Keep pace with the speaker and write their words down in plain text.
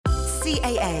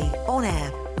CAA On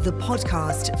Air, the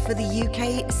podcast for the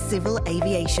UK Civil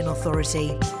Aviation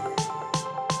Authority.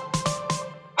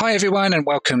 Hi everyone, and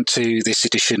welcome to this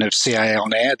edition of CAA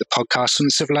On Air, the podcast from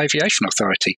the Civil Aviation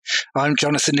Authority. I'm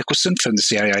Jonathan Nicholson from the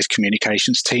CAA's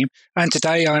communications team, and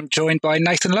today I'm joined by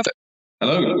Nathan Lovett.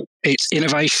 Hello. It's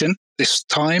innovation this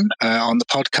time on the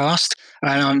podcast,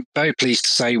 and I'm very pleased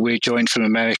to say we're joined from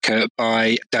America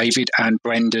by David and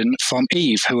Brendan from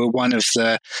Eve, who are one of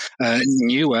the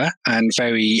newer and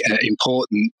very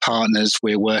important partners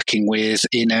we're working with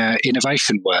in our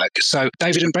innovation work. So,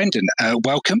 David and Brendan,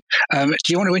 welcome. Do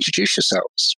you want to introduce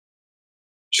yourselves?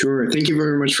 Sure. Thank you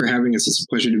very much for having us. It's a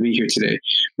pleasure to be here today.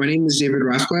 My name is David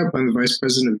Rothklapp. I'm the Vice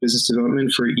President of Business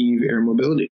Development for Eve Air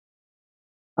Mobility.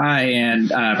 Hi, and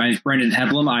my name is Brendan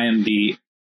Heblum. I am the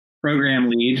program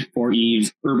lead for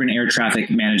Eve's Urban Air Traffic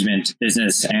Management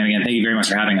business. And again, thank you very much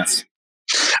for having us.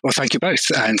 Well, thank you both,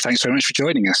 and thanks very much for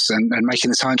joining us and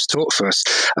making the time to talk for us.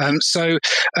 So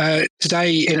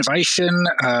today, innovation,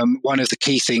 one of the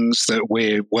key things that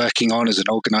we're working on as an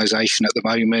organisation at the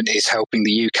moment is helping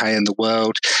the UK and the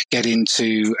world get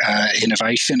into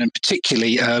innovation, and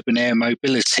particularly urban air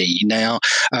mobility. Now,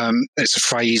 it's a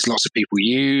phrase lots of people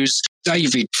use.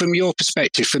 David, from your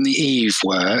perspective, from the Eve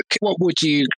work, what would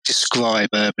you describe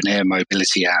urban air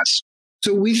mobility as?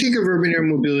 So we think of urban air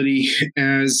mobility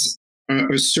as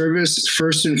a service,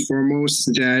 first and foremost,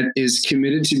 that is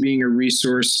committed to being a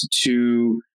resource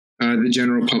to the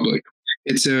general public.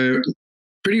 It's a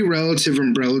pretty relative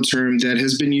umbrella term that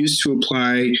has been used to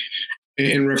apply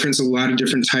and reference a lot of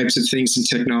different types of things and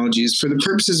technologies. For the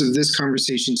purposes of this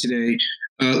conversation today,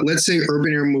 let's say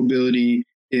urban air mobility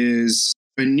is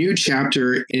a new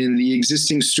chapter in the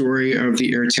existing story of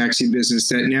the air taxi business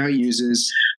that now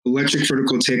uses electric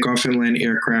vertical takeoff and land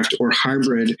aircraft or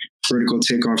hybrid vertical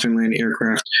takeoff and land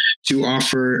aircraft to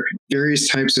offer various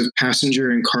types of passenger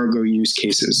and cargo use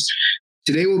cases.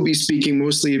 Today, we'll be speaking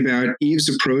mostly about Eve's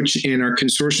approach and our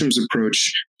consortium's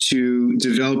approach to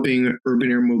developing urban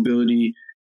air mobility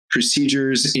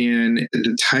procedures and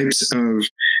the types of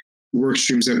work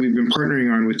streams that we've been partnering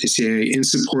on with the CAA in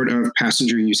support of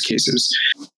passenger use cases.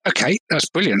 Okay, that's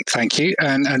brilliant. Thank you.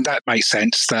 And that makes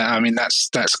sense.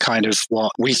 That's kind of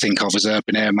what we think of as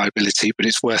urban air mobility, but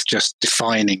it's worth just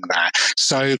defining that.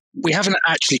 So we haven't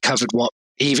actually covered what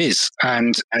Eve is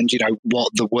and what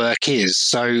the work is.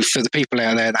 So for the people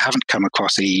out there that haven't come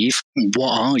across Eve,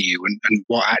 what are you and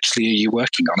what actually are you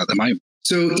working on at the moment?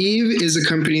 So Eve is a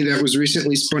company that was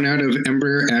recently spun out of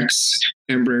Embraer X,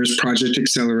 Embraer's project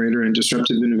accelerator and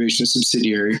disruptive innovation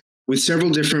subsidiary, with several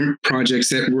different projects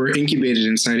that were incubated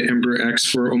inside Embraer X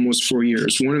for almost 4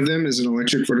 years. One of them is an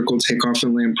electric vertical takeoff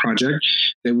and land project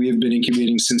that we have been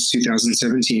incubating since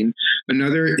 2017.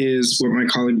 Another is what my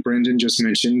colleague Brendan just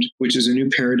mentioned, which is a new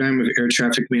paradigm of air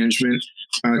traffic management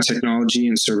technology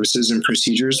and services and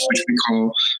procedures, which we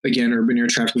call, again, Urban Air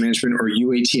Traffic Management, or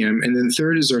UATM. And then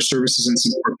third is our services and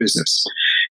support business.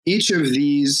 Each of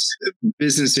these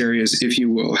business areas, if you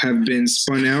will, have been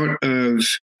spun out of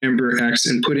Embraer X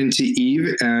and put into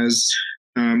Eve as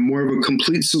more of a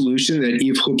complete solution that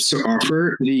Eve hopes to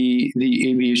offer the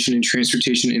aviation and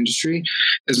transportation industry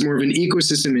as more of an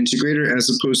ecosystem integrator as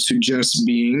opposed to just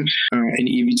being an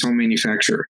eVTOL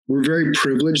manufacturer. We're very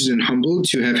privileged and humbled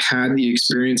to have had the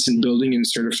experience in building and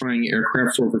certifying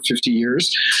aircraft for over 50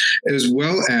 years, as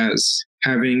well as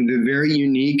having the very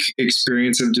unique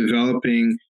experience of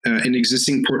developing an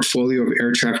existing portfolio of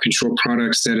air traffic control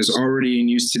products that is already in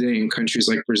use today in countries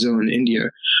like Brazil and India.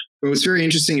 But what's very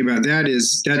interesting about that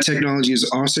is that technology is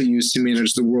also used to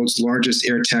manage the world's largest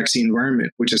air taxi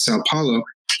environment, which is Sao Paulo,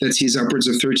 that sees upwards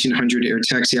of 1,300 air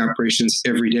taxi operations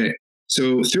every day.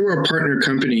 So through our partner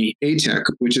company, ATEC,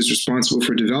 which is responsible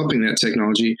for developing that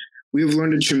technology, we have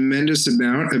learned a tremendous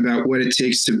amount about what it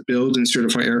takes to build and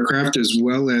certify aircraft, as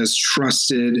well as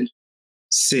trusted,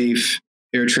 safe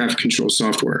air traffic control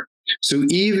software. So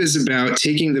Eve is about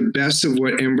taking the best of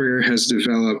what Embraer has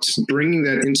developed, bringing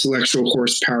that intellectual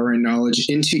horsepower and knowledge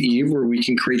into Eve, where we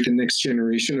can create the next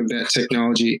generation of that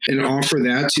technology and offer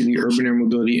that to the urban air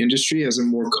mobility industry as a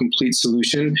more complete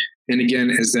solution. And again,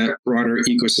 as that broader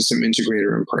ecosystem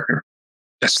integrator and partner.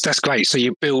 That's great. So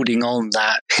you're building on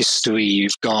that history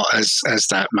you've got as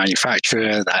that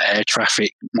manufacturer, that air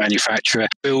traffic manufacturer,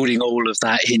 building all of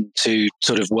that into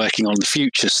sort of working on the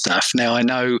future stuff. Now, I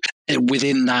know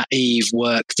within that Eve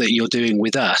work that you're doing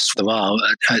with us, there are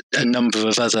a number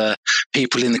of other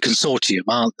people in the consortium,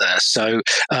 aren't there? So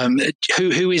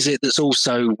who is it that's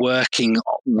also working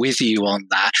with you on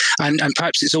that? And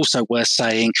perhaps it's also worth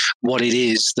saying what it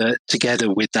is that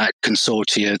together with that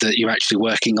consortia that you're actually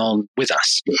working on with us.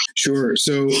 Sure.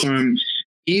 So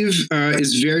Eve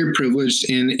is very privileged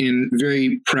and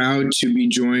very proud to be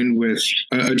joined with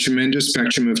a tremendous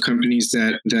spectrum of companies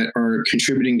that are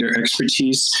contributing their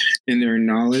expertise and their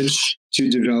knowledge to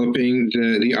developing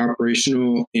the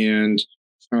operational and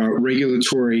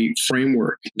regulatory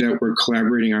framework that we're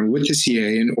collaborating on with the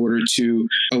CA in order to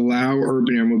allow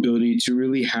urban air mobility to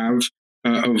really have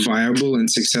a viable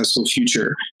and successful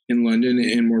future in London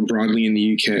and more broadly in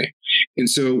the UK. And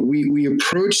so we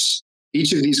approached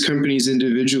each of these companies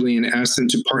individually and asked them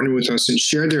to partner with us and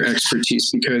share their expertise,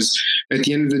 because at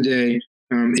the end of the day,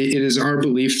 it is our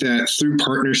belief that through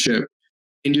partnership,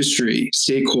 industry,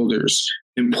 stakeholders,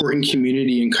 important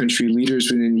community and country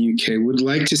leaders within the UK would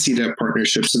like to see that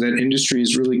partnership so that industry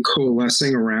is really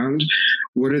coalescing around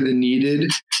what are the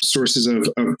needed sources of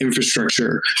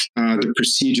infrastructure, the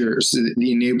procedures,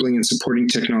 the enabling and supporting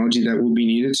technology that will be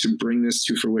needed to bring this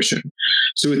to fruition.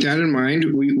 So with that in mind,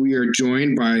 we are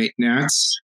joined by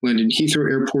NATS, London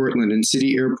Heathrow Airport, London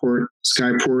City Airport,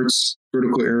 Skyports,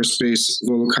 Vertical Aerospace,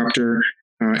 Volocopter,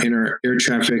 and our air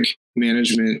traffic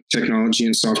management technology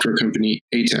and software company,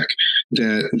 ATEC,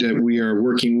 that we are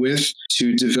working with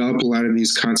to develop a lot of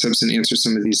these concepts and answer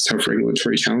some of these tough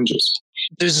regulatory challenges.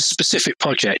 There's a specific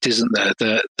project, isn't there,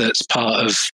 that's part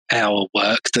of our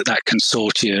work that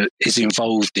consortia is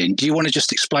involved in. Do you want to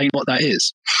just explain what that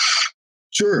is?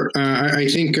 Sure. I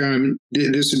think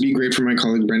this would be great for my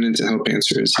colleague Brendan to help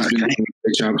answer, as he's been doing a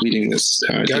great job leading this.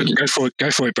 Go for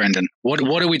it, Brendan.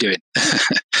 What are we doing?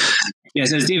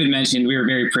 Yes, as David mentioned, we were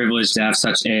very privileged to have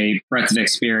such a breadth of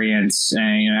experience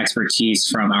and expertise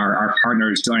from our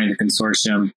partners joining the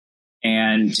consortium.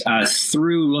 And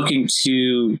through looking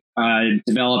to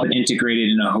develop an integrated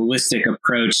and a holistic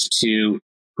approach to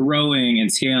growing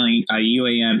and scaling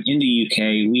UAM in the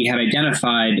UK, we had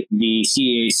identified the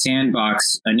CAA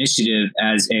Sandbox initiative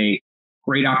as a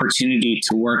great opportunity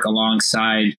to work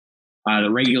alongside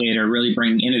the regulator, really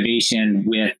bring innovation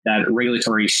with that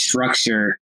regulatory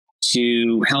structure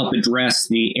to help address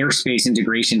the airspace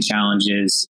integration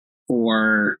challenges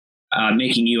for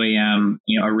making UAM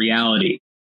a reality.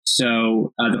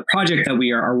 So the project that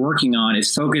we are working on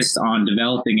is focused on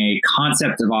developing a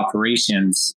concept of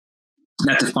operations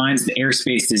that defines the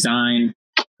airspace design,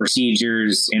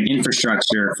 procedures, and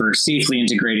infrastructure for safely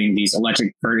integrating these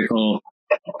electric vertical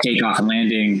takeoff and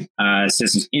landing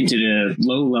systems into the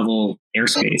low-level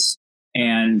airspace.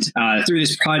 And through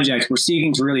this project, we're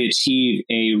seeking to really achieve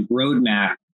a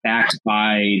roadmap backed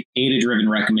by data-driven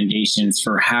recommendations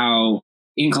for how,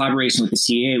 in collaboration with the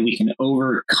CAA, we can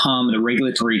overcome the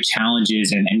regulatory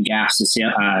challenges and gaps to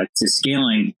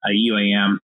scaling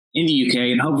UAM in the UK,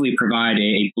 and hopefully provide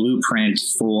a blueprint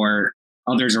for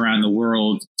others around the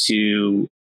world to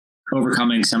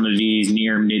overcoming some of these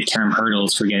near midterm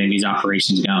hurdles for getting these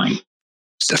operations going.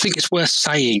 I think it's worth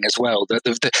saying as well that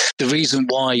the reason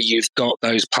why you've got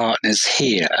those partners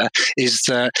here is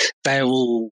that they'll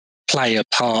all play a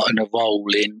part and a role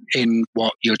in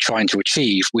what you're trying to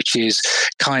achieve, which is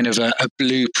kind of a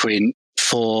blueprint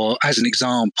for, as an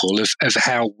example of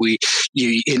how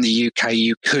you in the UK,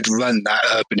 you could run that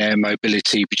urban air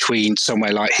mobility between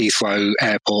somewhere like Heathrow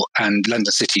Airport and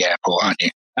London City Airport, aren't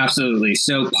you? Absolutely.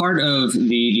 So part of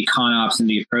the ConOps and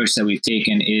the approach that we've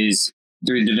taken is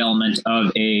through the development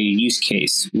of a use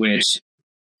case, which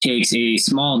takes a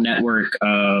small network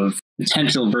of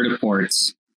potential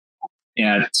vertiports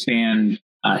that span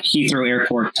Heathrow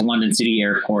Airport to London City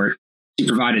Airport to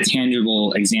provide a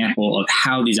tangible example of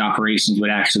how these operations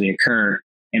would actually occur,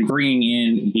 and bringing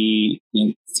in the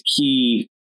key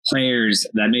players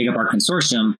that make up our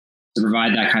consortium to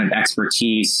provide that kind of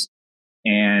expertise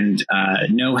and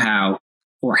know-how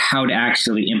for how to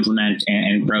actually implement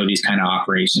and grow these kind of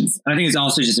operations. I think it's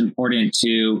also just important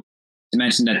to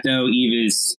mention that though Eve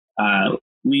is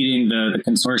leading the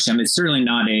consortium, it's certainly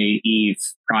not a Eve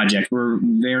project. We're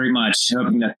very much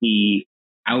hoping that the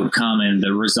outcome and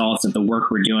the results of the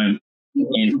work we're doing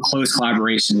in close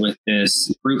collaboration with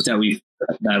this group that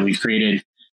we've created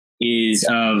is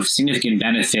of significant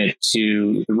benefit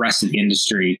to the rest of the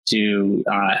industry to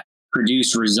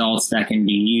produce results that can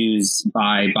be used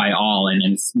by all, and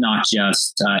it's not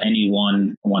just any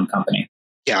one company.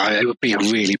 Yeah, it would be a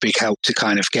really big help to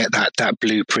kind of get that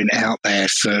blueprint out there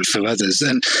for others.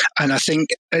 And I think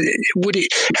how is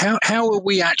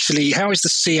the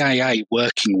CAA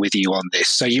working with you on this?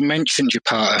 So you mentioned you're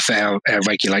part of our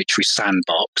regulatory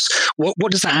sandbox.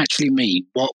 What does that actually mean?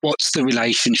 What's the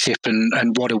relationship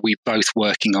and what are we both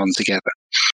working on together?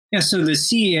 Yeah, so the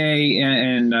CAA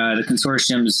and the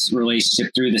consortium's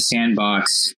relationship through the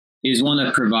sandbox is one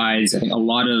that provides, I think, a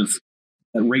lot of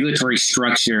regulatory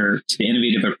structure to the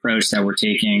innovative approach that we're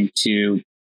taking to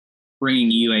bringing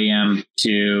UAM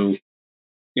to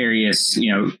various,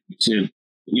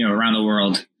 around the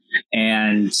world.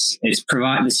 And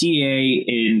the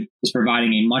CAA is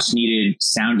providing a much needed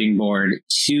sounding board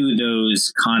to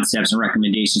those concepts and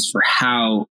recommendations for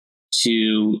how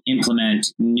to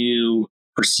implement new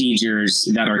procedures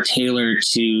that are tailored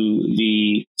to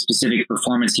the specific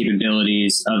performance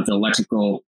capabilities of the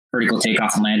electrical vertical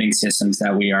takeoff and landing systems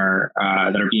that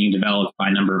are being developed by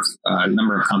a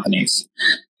number of companies.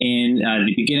 In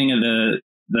the beginning of the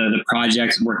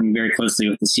project, working very closely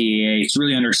with the CAA to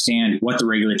really understand what the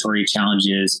regulatory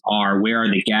challenges are, where are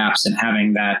the gaps, and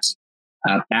having that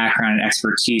background and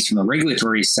expertise from the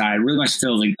regulatory side really much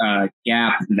fill the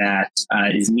gap that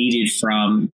is needed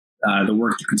from the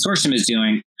work the consortium is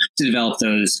doing to develop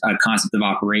those concept of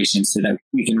operations, so that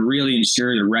we can really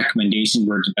ensure the recommendations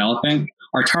we're developing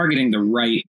are targeting the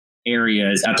right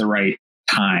areas at the right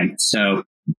time. So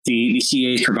the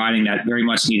CAA is providing that very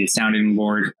much needed sounding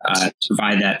board to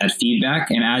provide that feedback.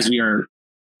 And as we are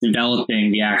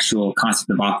developing the actual concept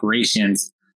of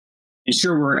operations,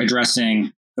 ensure we're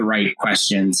addressing the right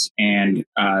questions and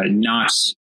not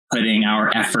putting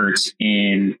our effort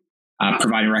in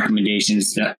providing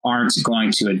recommendations that aren't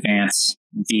going to advance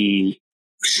the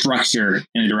structure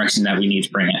in the direction that we need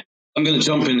to bring it. I'm going to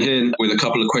jump in here with a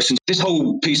couple of questions. This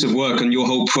whole piece of work and your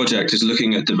whole project is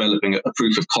looking at developing a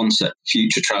proof of concept for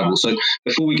future travel. So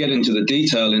before we get into the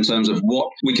detail in terms of what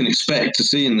we can expect to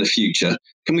see in the future,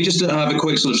 can we just have a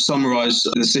quick sort of summarize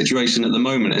the situation at the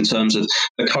moment in terms of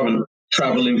the current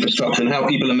travel infrastructure and how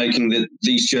people are making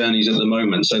these journeys at the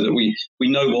moment, so that we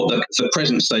know what the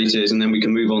present state is, and then we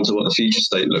can move on to what the future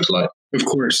state looks like? Of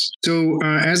course. So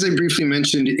as I briefly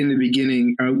mentioned in the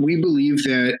beginning, we believe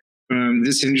that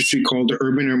this industry called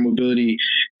urban air mobility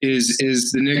is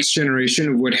the next generation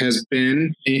of what has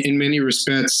been, in many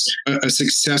respects, a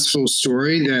successful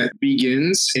story that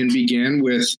began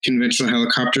with conventional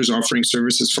helicopters offering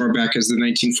service as far back as the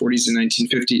 1940s and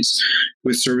 1950s,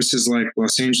 with services like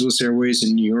Los Angeles Airways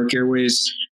and New York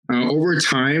Airways. Over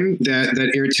time,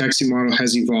 that air taxi model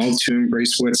has evolved to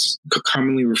embrace what's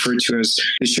commonly referred to as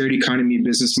the shared economy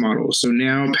business model. So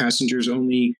now passengers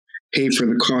only pay for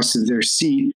the cost of their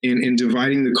seat and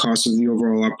dividing the cost of the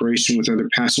overall operation with other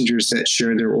passengers that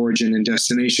share their origin and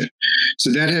destination. So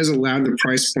that has allowed the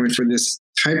price point for this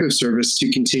type of service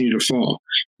to continue to fall.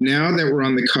 Now that we're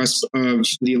on the cusp of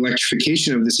the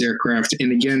electrification of this aircraft,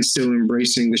 and again, still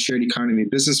embracing the shared economy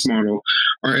business model,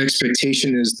 our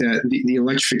expectation is that the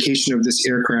electrification of this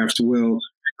aircraft will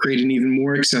create an even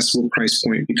more accessible price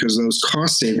point, because those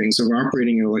cost savings of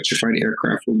operating an electrified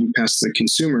aircraft will be passed to the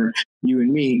consumer, you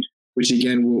and me, which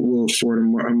again will afford a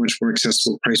much more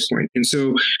accessible price point. And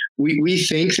so we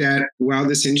think that while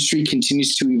this industry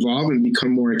continues to evolve and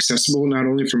become more accessible, not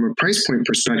only from a price point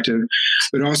perspective,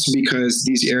 but also because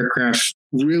these aircraft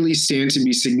really stand to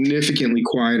be significantly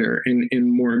quieter and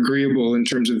more agreeable in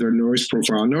terms of their noise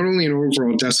profile, not only in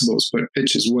overall decibels, but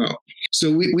pitch as well.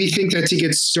 So we think that to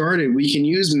get started, we can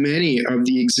use many of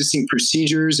the existing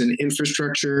procedures and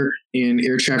infrastructure and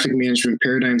air traffic management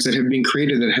paradigms that have been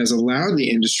created that has allowed the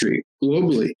industry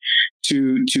globally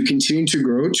to continue to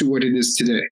grow to what it is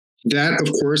today. That,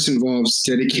 of course, involves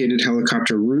dedicated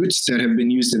helicopter routes that have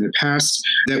been used in the past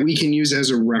that we can use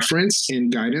as a reference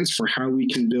and guidance for how we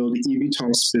can build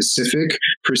eVTOL-specific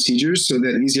procedures so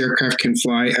that these aircraft can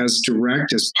fly as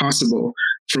direct as possible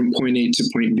from point A to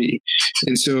point B.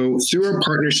 And so through our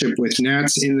partnership with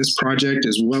NATS in this project,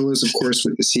 as well as, of course,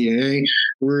 with the CAA,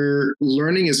 we're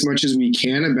learning as much as we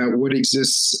can about what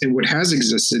exists and what has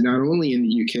existed, not only in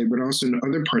the UK, but also in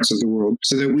other parts of the world,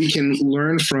 so that we can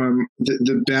learn from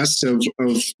the best of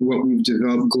what we've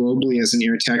developed globally as an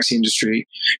air taxi industry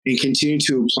and continue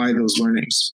to apply those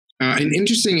learnings. An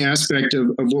interesting aspect of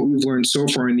what we've learned so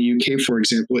far in the UK, for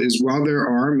example, is while there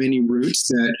are many routes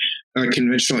that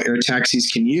conventional air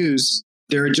taxis can use,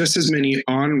 there are just as many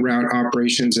on-route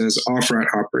operations as off-route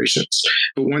operations.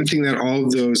 But one thing that all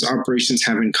of those operations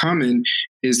have in common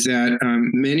is that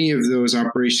many of those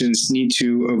operations need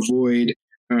to avoid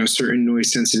certain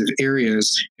noise-sensitive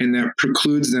areas, and that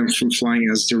precludes them from flying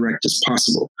as direct as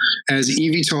possible. As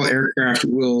eVTOL aircraft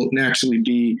will naturally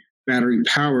be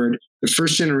battery-powered, the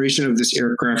first generation of this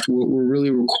aircraft will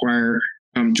really require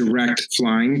direct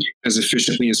flying as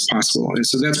efficiently as possible. And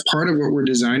so that's part of what we're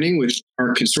designing with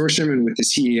our consortium and with the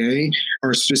CAA,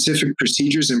 are specific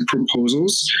procedures and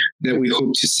proposals that we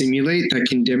hope to simulate that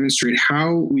can demonstrate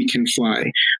how we can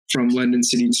fly from London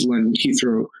City to London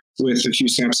Heathrow with a few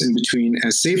stops in between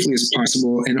as safely as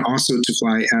possible, and also to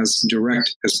fly as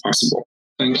direct as possible.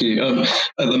 Thank you.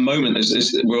 At the moment,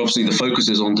 we're obviously the focus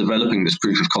is on developing this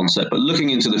proof of concept, but looking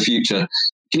into the future,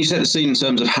 can you set the scene in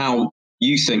terms of how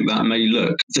you think that may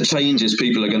look, the changes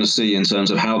people are going to see in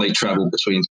terms of how they travel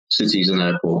between cities and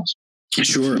airports?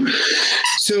 Sure.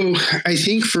 So I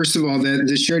think, first of all, that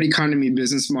the shared economy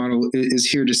business model is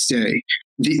here to stay.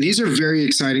 These are very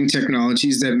exciting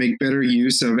technologies that make better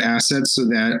use of assets so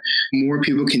that more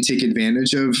people can take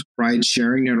advantage of ride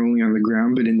sharing, not only on the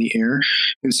ground, but in the air.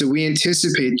 And so we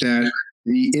anticipate that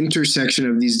the intersection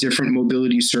of these different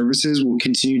mobility services will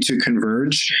continue to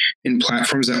converge in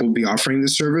platforms that will be offering the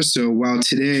service. So while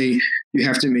today you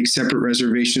have to make separate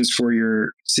reservations for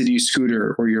your city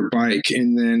scooter or your bike,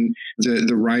 and then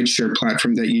the rideshare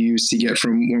platform that you use to get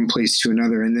from one place to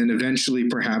another, and then eventually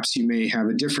perhaps you may have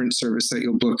a different service that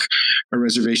you'll book a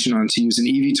reservation on to use an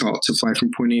eVTOL to fly from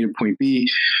point A to point B,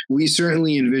 we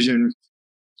certainly envision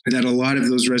that a lot of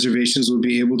those reservations will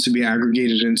be able to be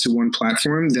aggregated into one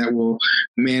platform that will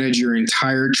manage your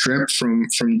entire trip from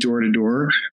door to door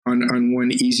on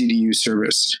one easy to use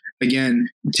service. Again,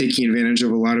 taking advantage of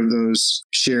a lot of those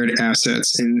shared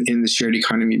assets in the shared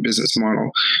economy business model.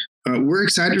 We're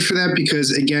excited for that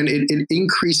because, again, it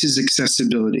increases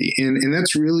accessibility. And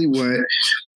that's really what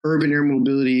urban air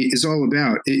mobility is all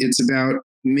about. It's about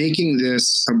making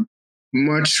this a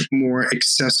much more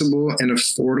accessible and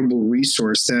affordable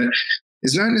resource that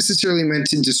is not necessarily meant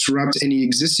to disrupt any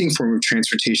existing form of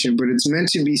transportation, but it's meant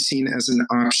to be seen as an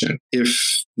option if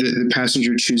the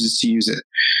passenger chooses to use it.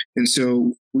 And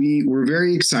so we're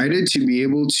very excited to be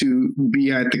able to be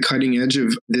at the cutting edge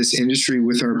of this industry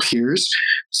with our peers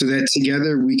so that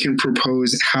together we can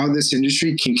propose how this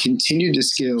industry can continue to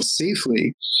scale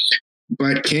safely,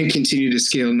 but can continue to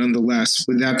scale nonetheless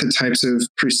without the types of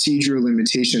procedural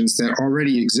limitations that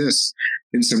already exist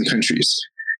in some countries.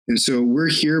 And so we're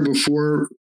here before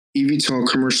eVTOL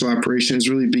commercial operations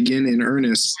really begin in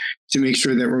earnest to make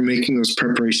sure that we're making those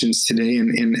preparations today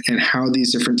and how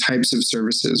these different types of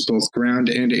services, both ground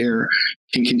and air,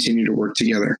 can continue to work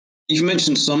together. You've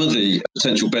mentioned some of the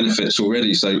potential benefits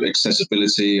already, so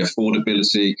accessibility,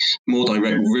 affordability, more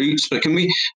direct routes, but can you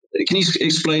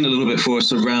explain a little bit for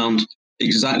us around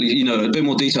exactly, a bit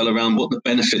more detail around what the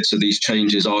benefits of these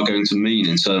changes are going to mean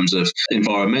in terms of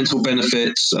environmental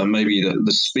benefits, maybe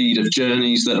the speed of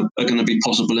journeys that are going to be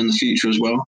possible in the future as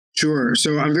well? Sure.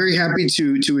 So I'm very happy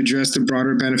to address the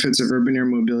broader benefits of urban air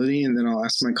mobility, and then I'll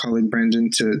ask my colleague Brendan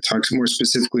to talk more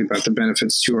specifically about the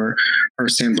benefits to our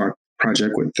sandbox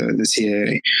project with the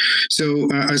CAA. So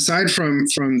aside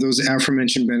from those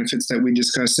aforementioned benefits that we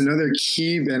discussed, another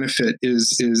key benefit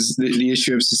is the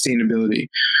issue of sustainability.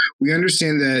 We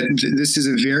understand that this is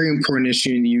a very important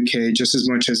issue in the UK, just as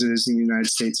much as it is in the United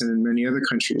States and in many other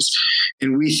countries.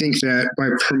 And we think that by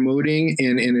promoting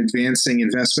and advancing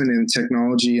investment in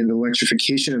technology and the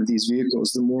electrification of these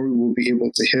vehicles, the more we will be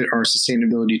able to hit our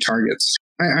sustainability targets.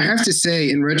 I have to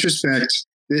say, in retrospect,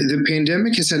 the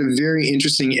pandemic has had a very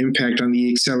interesting impact on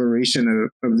the acceleration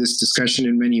of this discussion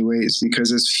in many ways,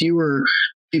 because as fewer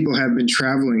people have been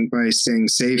traveling by staying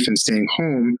safe and staying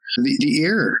home, the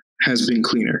air has been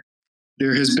cleaner.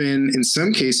 There has been, in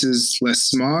some cases, less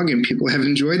smog, and people have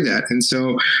enjoyed that. And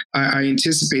so I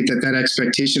anticipate that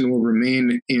expectation will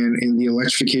remain, in the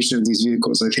electrification of these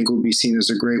vehicles, I think, will be seen as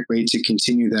a great way to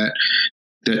continue that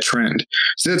trend.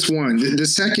 So that's one. The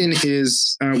second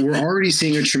is we're already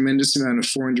seeing a tremendous amount of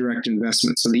foreign direct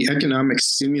investment. So the economic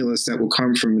stimulus that will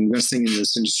come from investing in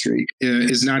this industry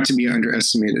is not to be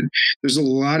underestimated. There's a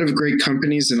lot of great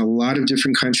companies in a lot of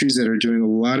different countries that are doing a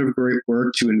lot of great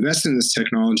work to invest in this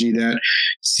technology that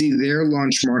see their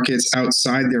launch markets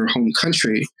outside their home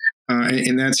country.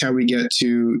 And that's how we get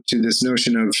to this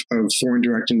notion of foreign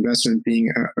direct investment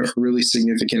being a really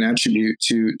significant attribute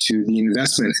to the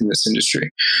investment in this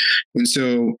industry. And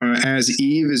so as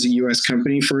Eve is a U.S.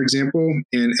 company, for example,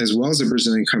 and as well as a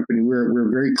Brazilian company,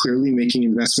 we're very clearly making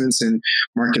investments in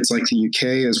markets like the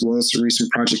U.K., as well as the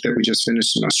recent project that we just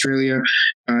finished in Australia.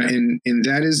 And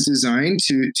that is designed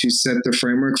to set the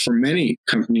framework for many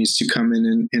companies to come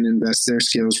in and invest their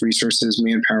skills, resources,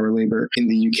 manpower, labor in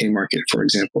the U.K. market, for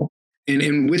example.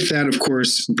 And with that, of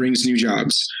course, brings new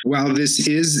jobs. While this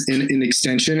is an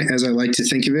extension, as I like to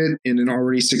think of it, in an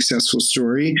already successful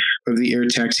story of the air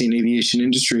taxi and aviation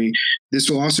industry, this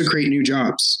will also create new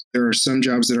jobs. There are some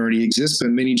jobs that already exist, but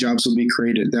many jobs will be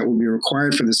created that will be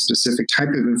required for the specific type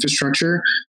of infrastructure,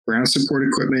 ground support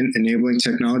equipment, enabling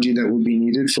technology that will be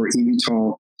needed for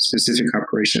eVTOL specific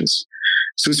operations.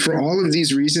 So it's for all of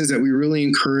these reasons that we really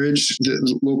encourage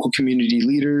the local community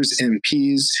leaders,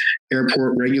 MPs,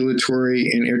 airport regulatory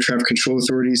and air traffic control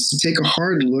authorities to take a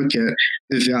hard look at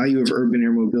the value of urban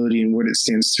air mobility and what it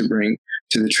stands to bring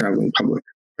to the traveling public.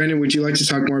 Brendan, would you like to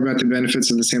talk more about the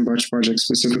benefits of the Sandbox project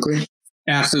specifically?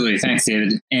 Absolutely. Thanks,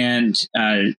 David. And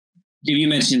you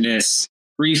mentioned this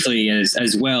briefly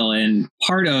as well. And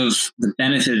part of the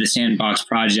benefit of the Sandbox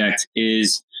project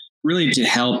is really to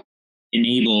help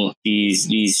enable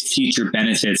these future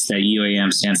benefits that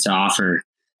UAM stands to offer.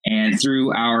 And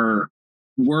through our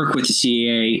work with the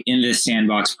CAA in this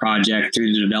Sandbox project,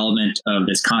 through the development of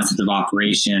this concept of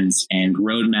operations and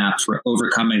roadmap for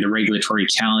overcoming the regulatory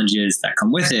challenges that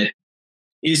come with it,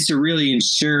 is to really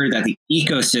ensure that the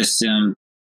ecosystem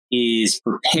is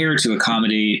prepared to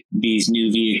accommodate these new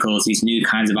vehicles, these new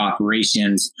kinds of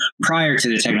operations prior to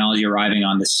the technology arriving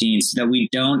on the scene, so that we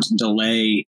don't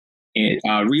delay it,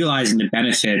 realizing the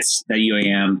benefits that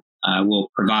UAM will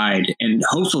provide. And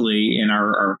hopefully, in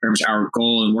our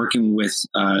goal in working with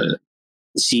the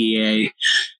CAA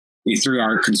through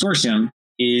our consortium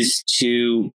is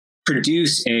to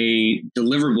produce a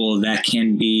deliverable that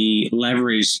can be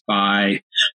leveraged by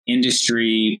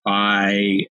industry,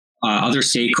 by other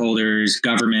stakeholders,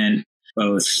 government,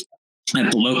 both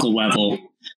at the local level,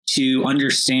 to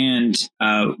understand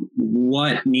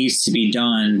what needs to be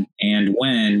done and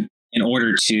when in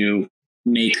order to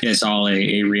make this all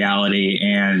a reality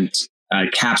and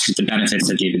capture the benefits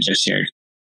that David just shared.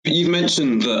 You've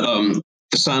mentioned that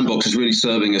the Sandbox is really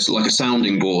serving as like a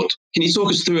sounding board. Can you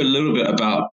talk us through a little bit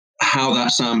about how that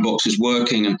Sandbox is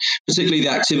working and particularly the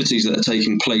activities that are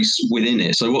taking place within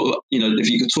it? So what, if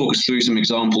you could talk us through some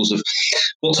examples of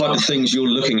what type of things you're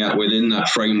looking at within that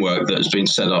framework that has been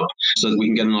set up so that we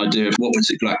can get an idea of what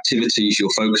particular activities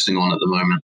you're focusing on at the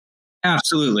moment.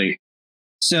 Absolutely.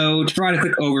 So to provide a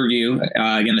quick overview,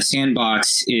 again, the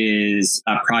Sandbox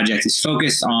project is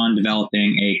focused on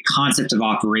developing a concept of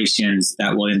operations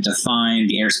that will define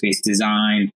the airspace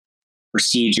design,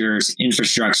 procedures,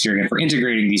 infrastructure, and for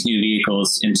integrating these new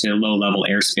vehicles into low-level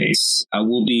airspace.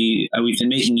 We've been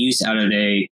making use out of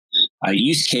a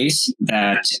use case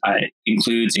that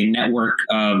includes a network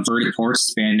of vertiports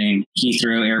spanning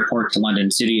Heathrow Airport to London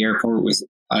City Airport with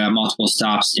multiple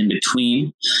stops in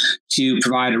between, to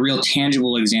provide a real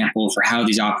tangible example for how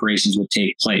these operations will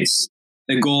take place.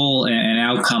 The goal and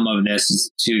outcome of this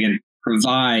is to, again,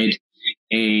 provide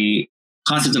a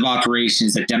concept of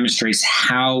operations that demonstrates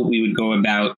how we would go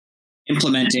about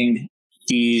implementing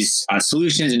these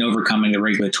solutions and overcoming the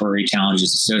regulatory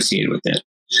challenges associated with it.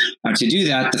 To do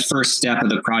that, the first step of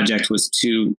the project was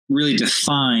to really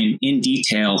define in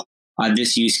detail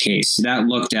this use case. So that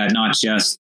looked at not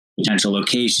just potential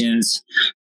locations,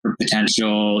 or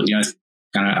potential,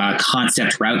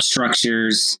 concept route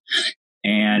structures,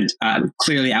 and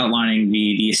clearly outlining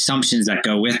the assumptions that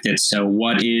go with it. So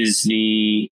what is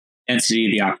the density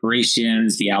of the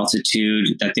operations, the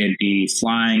altitude that they'd be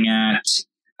flying at,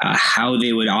 how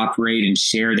they would operate and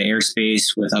share the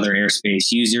airspace with other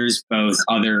airspace users, both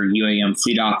other UAM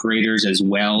fleet operators as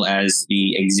well as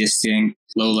the existing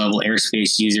low-level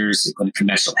airspace users, like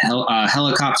conventional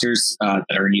helicopters that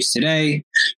are in use today,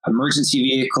 emergency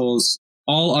vehicles,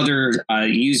 all other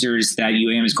users that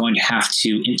UAM is going to have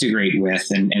to integrate with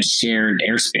and shared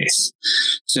airspace.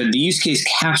 So the use case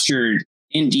captured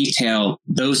in detail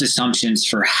those assumptions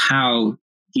for how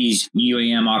these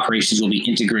UAM operations will be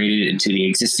integrated into the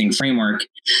existing framework.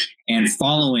 And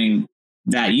following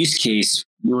that use case,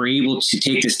 we're able to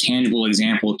take this tangible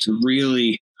example to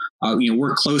really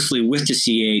work closely with the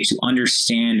CAA to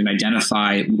understand and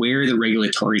identify where the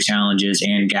regulatory challenges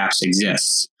and gaps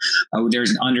exist.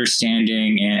 There's an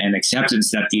understanding and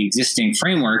acceptance that the existing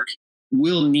framework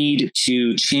will need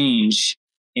to change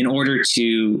in order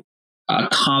to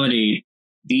accommodate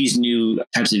these new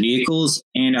types of vehicles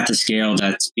and at the scale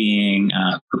that's being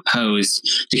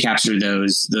proposed to capture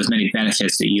those many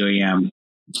benefits that UAM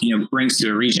brings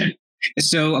to a region.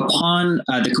 So upon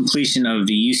the completion of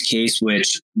the use case,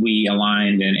 which we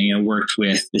aligned and worked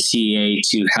with the CAA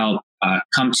to help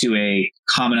come to a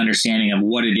common understanding of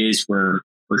what it is we're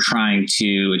trying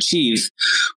to achieve,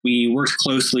 we worked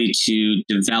closely to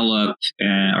develop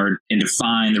and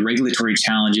define the regulatory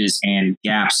challenges and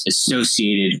gaps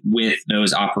associated with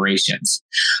those operations.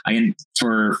 Again,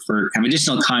 for kind of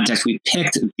additional context, we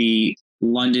picked the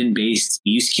London-based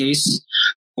use case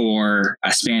for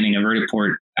spanning a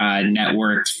vertiport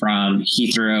network from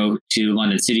Heathrow to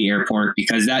London City Airport,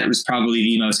 because that was probably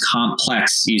the most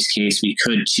complex use case we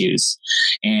could choose.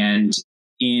 And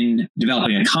in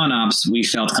developing a ConOps, we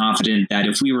felt confident that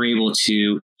if we were able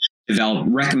to develop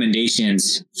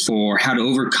recommendations for how to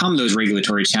overcome those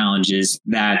regulatory challenges,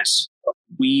 that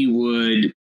we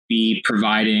would be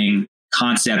providing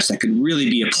concepts that could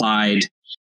really be applied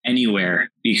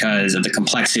anywhere because of the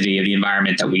complexity of the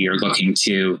environment that we are looking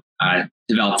to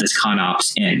develop this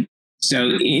ConOps in.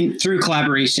 So through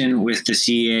collaboration with the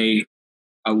CAA,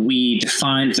 we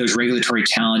defined those regulatory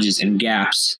challenges and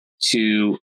gaps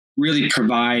to really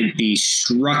provide the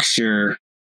structure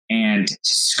and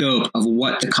scope of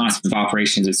what the concept of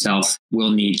operations itself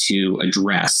will need to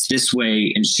address. This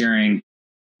way, ensuring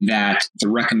that the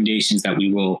recommendations that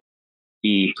we will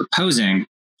be proposing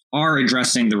are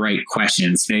addressing the right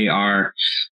questions. They are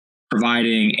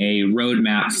providing a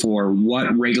roadmap for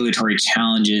what regulatory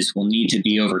challenges will need to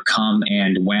be overcome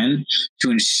and when,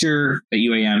 to ensure that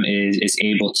UAM is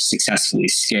able to successfully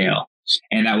scale.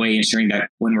 And that way, ensuring that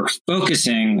when we're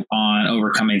focusing on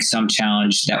overcoming some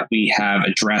challenge, that we have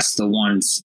addressed the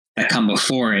ones that come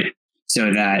before it,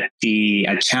 so that the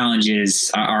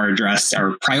challenges are addressed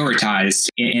or prioritized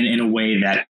in a way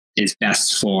that is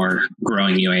best for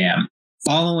growing UAM.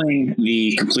 Following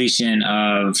the completion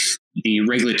of the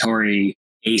regulatory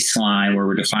baseline, where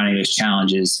we're defining those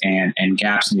challenges and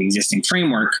gaps in the existing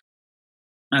framework,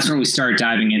 that's when we start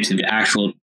diving into the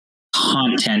actual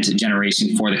content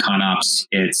generation for the ConOps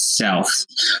itself,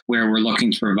 where we're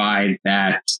looking to provide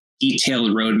that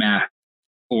detailed roadmap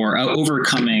for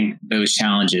overcoming those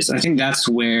challenges. I think that's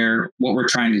where what we're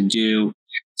trying to do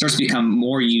starts to become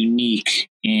more unique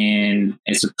in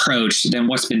its approach than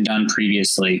what's been done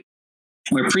previously,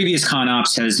 where previous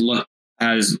ConOps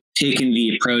has taken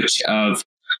the approach of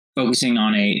focusing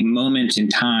on a moment in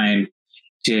time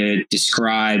to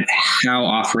describe how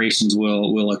operations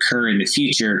will occur in the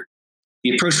future.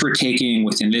 The approach we're taking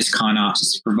within this ConOps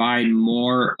is to provide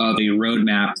more of a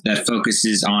roadmap that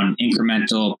focuses on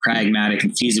incremental, pragmatic,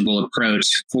 and feasible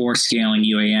approach for scaling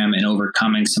UAM and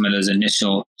overcoming some of those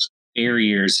initial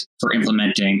barriers for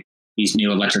implementing these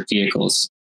new electric vehicles.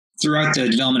 Throughout the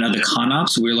development of the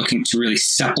ConOps, we're looking to really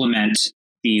supplement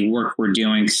the work we're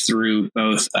doing through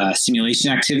both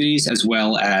simulation activities as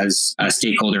well as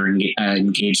stakeholder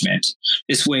engagement.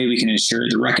 This way, we can ensure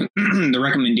the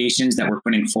recommendations that we're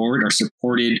putting forward are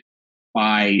supported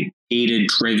by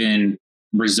data-driven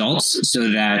results, so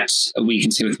that we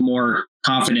can say with more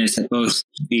confidence that both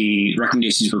the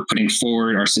recommendations we're putting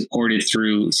forward are supported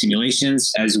through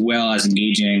simulations as well as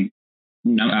engaging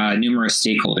numerous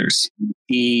stakeholders.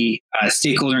 The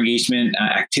stakeholder engagement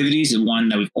activities is one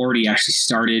that we've already actually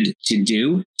started to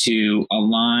do to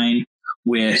align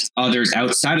with others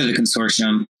outside of the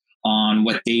consortium on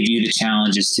what they view the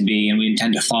challenges to be. And we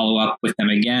intend to follow up with them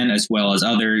again, as well as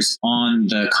others, on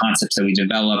the concepts that we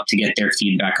develop to get their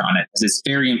feedback on it. Because it's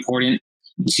very important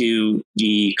to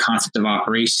the concept of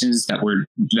operations that we're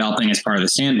developing as part of the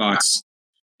sandbox,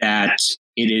 that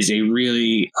it is a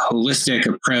really holistic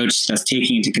approach that's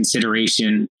taking into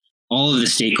consideration all of the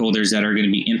stakeholders that are going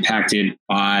to be impacted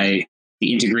by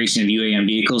the integration of UAM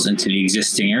vehicles into the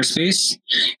existing airspace,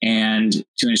 and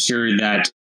to ensure that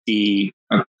the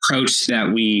approach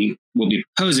that we will be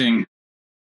proposing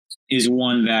is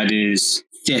one that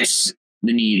fits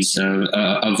the needs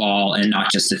of all and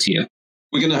not just a few.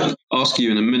 We're going to ask you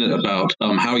in a minute about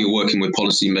how you're working with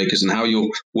policymakers and how you're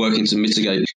working to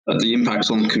mitigate the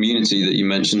impacts on the community that you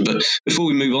mentioned. But before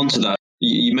we move on to that,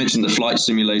 you mentioned the flight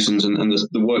simulations and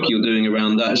the work you're doing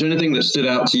around that. Is there anything that stood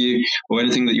out to you, or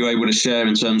anything that you're able to share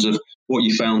in terms of what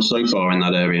you found so far in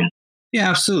that area? Yeah,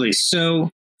 absolutely. So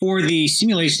for the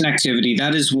simulation activity,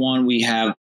 that is one we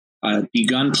have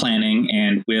begun planning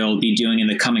and will be doing in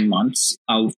the coming months.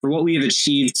 For what we have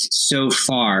achieved so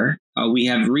far, we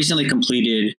have recently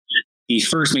completed the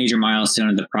first major milestone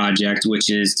of the project, which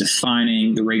is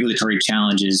defining the regulatory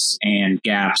challenges and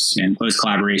gaps in close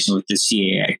collaboration with the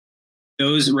CAA.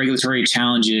 Those regulatory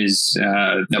challenges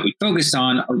that we focused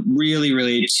on are really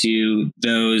related to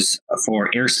those for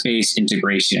airspace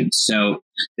integration. So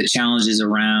the challenges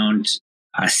around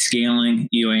scaling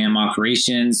UAM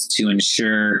operations to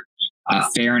ensure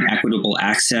fair and equitable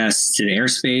access to the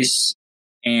airspace,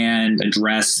 and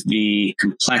address the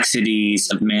complexities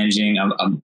of managing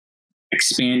an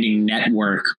expanding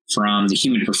network from the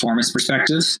human performance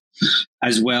perspective,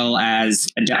 as well as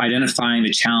identifying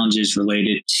the challenges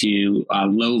related to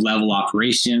low-level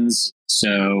operations,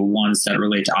 so ones that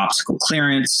relate to obstacle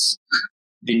clearance,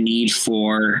 the need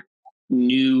for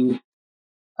new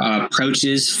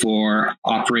approaches for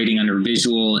operating under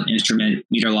visual and instrument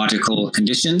meteorological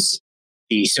conditions,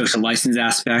 the social license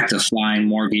aspect of flying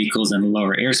more vehicles in the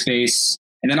lower airspace,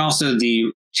 and then also the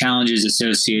challenges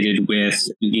associated with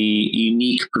the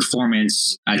unique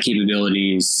performance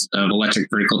capabilities of electric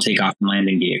vertical takeoff and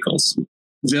landing vehicles.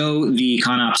 Though the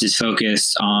ConOps is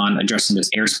focused on addressing those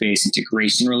airspace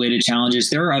integration related challenges,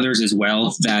 there are others as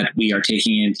well that we are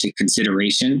taking into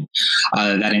consideration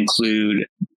that include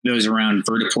those around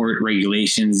vertiport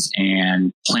regulations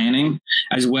and planning,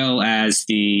 as well as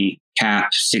the CAP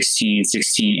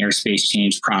 1616 airspace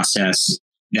change process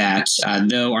that,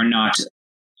 though are not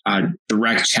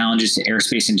direct challenges to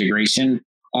airspace integration,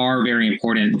 are very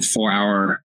important for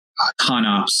our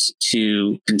ConOps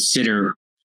to consider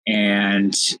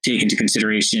and take into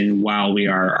consideration while we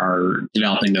are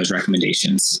developing those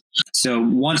recommendations. So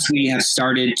once we have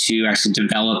started to actually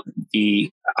develop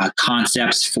the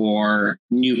concepts for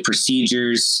new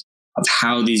procedures of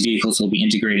how these vehicles will be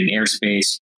integrated in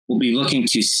airspace, we'll be looking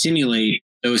to simulate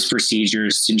those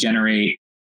procedures to generate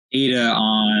data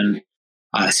on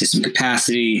system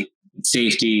capacity,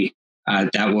 safety,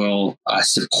 that will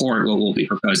support what we'll be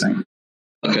proposing.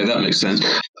 Okay, that makes sense.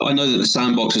 I know that the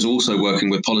Sandbox is also working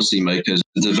with policymakers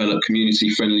to develop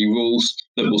community-friendly rules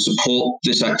that will support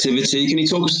this activity. Can you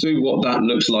talk us through what that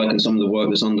looks like and some of the work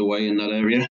that's underway in that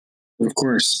area? Of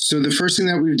course. So the first thing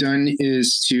that we've done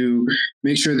is to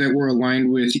make sure that we're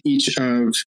aligned with each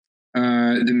of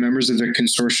the members of the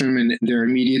consortium and their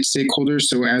immediate stakeholders.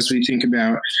 So as we think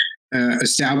about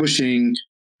establishing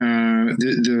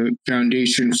the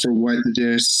foundation for what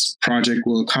this project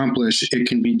will accomplish, it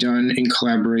can be done in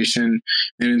collaboration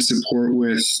and in support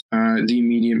with the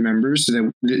immediate members. So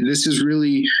that this is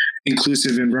really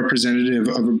inclusive and representative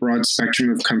of a broad spectrum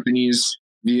of companies,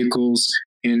 vehicles,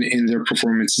 and their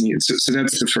performance needs. So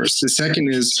that's the first. The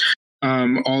second is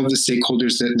all of the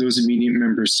stakeholders that those immediate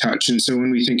members touch. And so when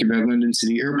we think about London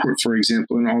City Airport, for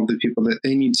example, and all of the people that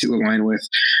they need to align with,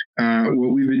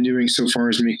 what we've been doing so far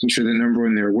is making sure that, number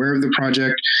one, they're aware of the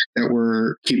project, that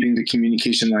we're keeping the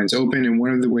communication lines open. And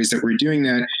one of the ways that we're doing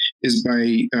that is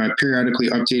by periodically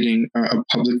updating a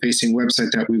public-facing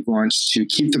website that we've launched to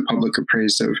keep the public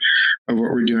appraised of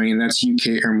what we're doing, and that's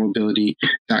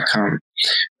ukairmobility.com.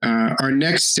 Our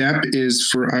next step is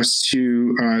for us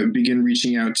to begin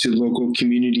reaching out to local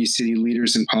community, city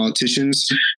leaders, and politicians,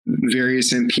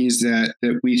 various MPs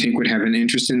that we think would have an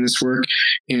interest in this work.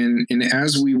 And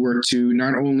as we work to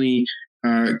not only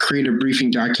create a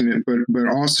briefing document, but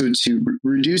also to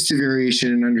reduce the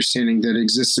variation and understanding that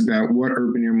exists about what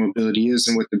urban air mobility is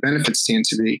and what the benefits stand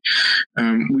to be.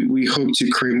 We hope to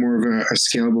create more of a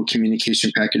scalable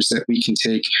communication package that we can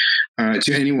take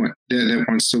to anyone that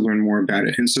wants to learn more about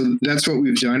it. And so that's what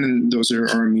we've done, and those are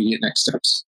our immediate next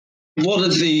steps. What are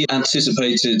the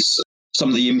anticipated, some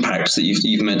of the impacts that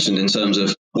you've mentioned in terms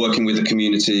of working with the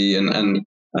community and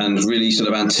really sort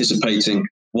of anticipating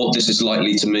what this is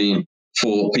likely to mean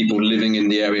for people living in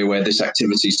the area where this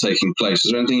activity is taking place?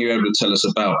 Is there anything you're able to tell us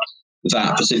about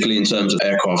that, particularly in terms of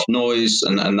aircraft noise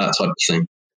and that type of thing?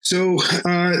 So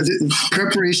the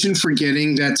preparation for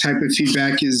getting that type of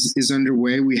feedback is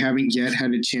underway. We haven't yet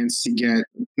had a chance to get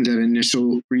that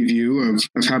initial review of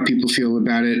how people feel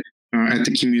about it at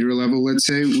the commuter level, let's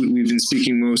say. We've been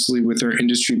speaking mostly with our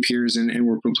industry peers, and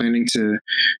we're planning to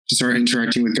start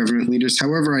interacting with government leaders.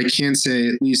 However, I can say,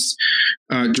 at least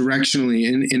directionally,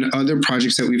 in other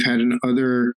projects that we've had in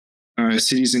other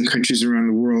cities and countries around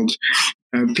the world,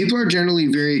 people are generally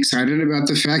very excited about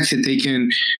the fact that they can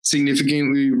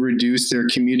significantly reduce their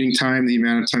commuting time, the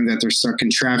amount of time that they're stuck in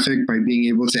traffic, by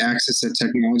being able to access a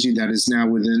technology that is now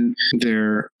within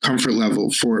their comfort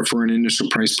level for an initial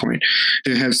price point.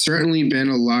 There have certainly been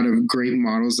a lot of great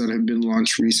models that have been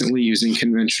launched recently using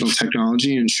conventional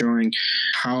technology and showing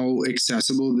how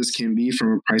accessible this can be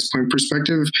from a price point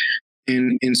perspective.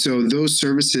 And so those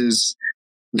services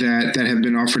that have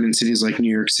been offered in cities like New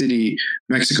York City,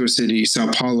 Mexico City, Sao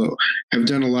Paulo, have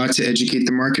done a lot to educate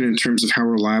the market in terms of how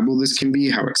reliable this can be,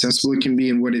 how accessible it can be,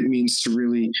 and what it means to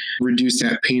really reduce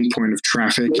that pain point of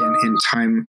traffic and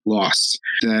time lost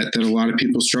that a lot of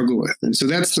people struggle with. And so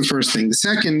that's the first thing. The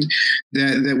second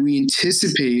that we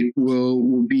anticipate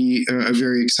will be a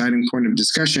very exciting point of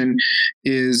discussion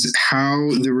is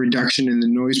how the reduction in the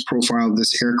noise profile of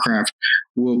this aircraft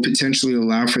will potentially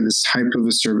allow for this type of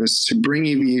a service to bring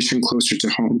aviation closer to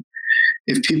home.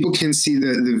 If people can see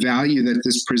the value that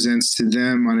this presents to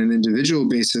them on an individual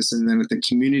basis, and then at the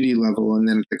community level, and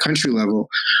then at the country level,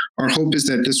 our hope is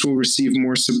that this will receive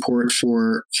more support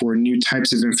for new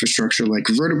types of infrastructure like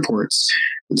vertiports,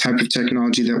 the type of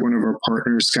technology that one of our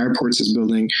partners, Skyports, is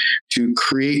building to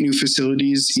create new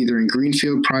facilities, either in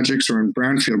greenfield projects or in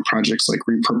brownfield projects, like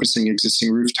repurposing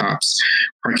existing rooftops,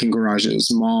 parking garages,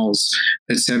 malls,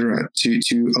 etc.,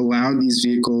 to allow these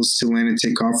vehicles to land and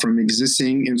take off from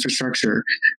existing infrastructure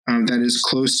that is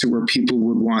close to where people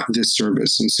would want this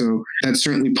service. And so that's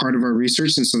certainly part of our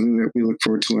research and something that we look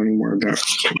forward to learning more about.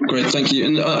 Great, thank you.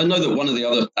 And I know that one of the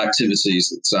other activities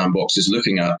that Sandbox is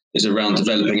looking at is around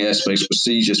developing airspace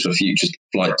procedures for future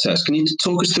flight tests. Can you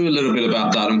talk us through a little bit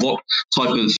about that and what type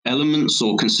of elements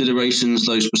or considerations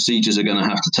those procedures are going to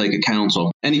have to take account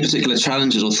of? Any particular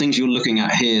challenges or things you're looking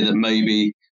at here that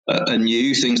maybe are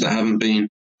new, things that haven't been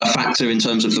a factor in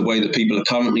terms of the way that people are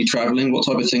currently traveling? What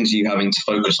type of things are you having to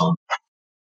focus on?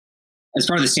 as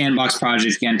part of the Sandbox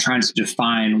project, again, trying to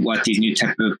define what these new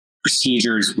type of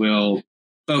procedures will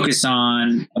focus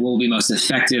on, what will be most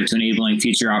effective to enabling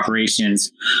future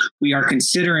operations. We are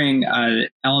considering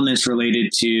elements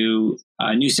related to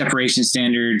new separation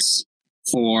standards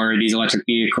for these electric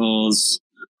vehicles,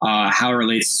 how it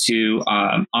relates to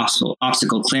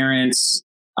obstacle clearance,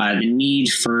 the need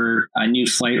for new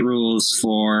flight rules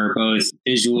for both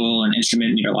visual and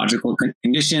instrument meteorological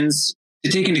conditions,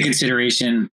 to take into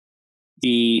consideration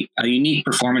the unique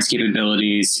performance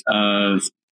capabilities of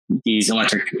these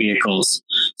electric vehicles.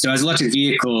 So as electric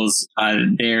vehicles,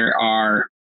 there are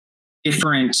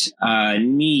different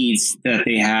needs that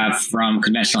they have from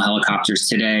conventional helicopters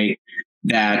today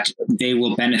that they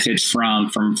will benefit from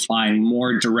flying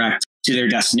more direct to their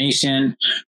destination,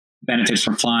 benefit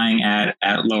from flying at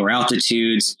lower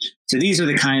altitudes. So these are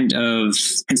the kind of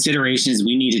considerations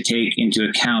we need to take into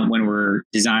account when we're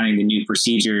designing the new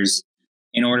procedures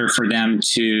in order for them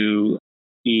to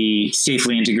be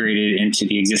safely integrated into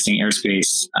the existing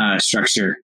airspace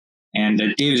structure. And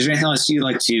David, is there anything else you'd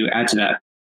like to add to that?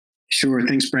 Sure.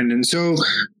 Thanks, Brendan. So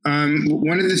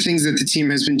one of the things that the team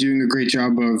has been doing a great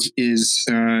job of is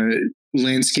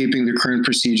landscaping the current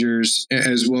procedures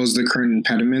as well as the current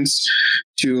impediments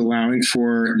to allowing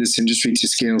for this industry to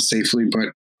scale safely,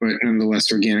 but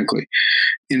nonetheless organically.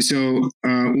 And so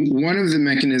one of the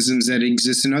mechanisms that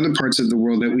exists in other parts of the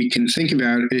world that we can think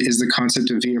about is the concept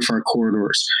of VFR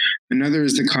corridors. Another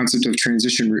is the concept of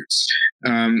transition routes.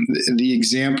 The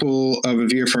example of a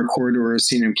VFR corridor is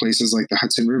seen in places like the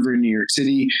Hudson River in New York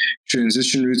City.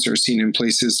 Transition routes are seen in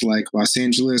places like Los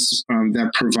Angeles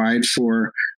that provide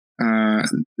for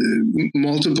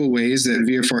multiple ways that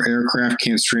VFR aircraft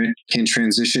can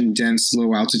transition dense,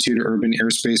 low altitude urban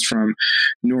airspace from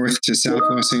north to south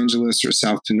Los Angeles or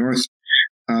south to north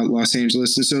Los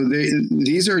Angeles. And so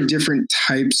these are different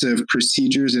types of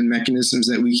procedures and mechanisms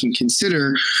that we can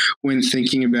consider when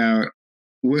thinking about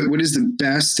what is the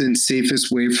best and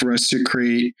safest way for us to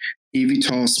create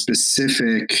eVTOL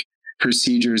specific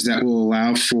procedures that will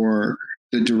allow for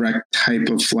the direct type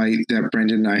of flight that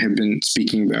Brendan and I have been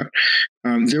speaking about.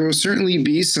 There will certainly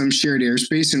be some shared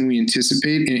airspace, and we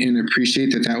anticipate and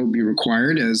appreciate that will be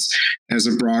required as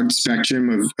a broad spectrum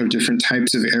of different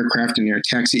types of aircraft and air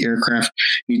taxi aircraft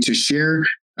need to share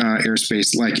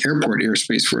airspace, like airport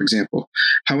airspace, for example.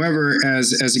 However,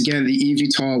 as again, the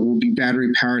eVTOL will be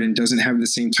battery powered and doesn't have the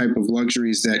same type of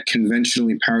luxuries that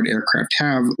conventionally powered aircraft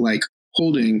have, like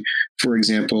holding, for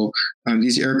example,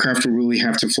 these aircraft will really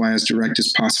have to fly as direct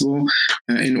as possible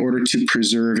in order to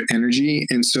preserve energy.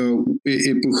 And so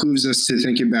it behooves us to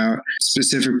think about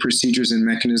specific procedures and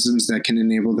mechanisms that can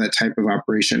enable that type of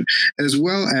operation, as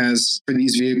well as for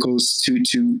these vehicles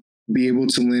to be able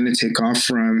to land and take off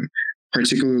from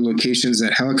particular locations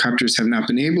that helicopters have not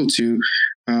been able to,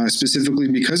 specifically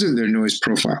because of their noise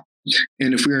profile.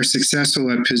 And if we are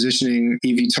successful at positioning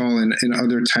eVTOL and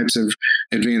other types of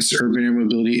advanced urban air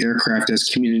mobility aircraft as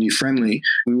community friendly,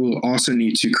 we will also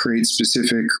need to create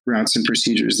specific routes and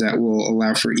procedures that will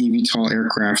allow for eVTOL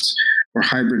aircraft or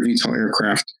hybrid VTOL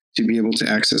aircraft to be able to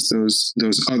access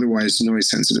those otherwise noise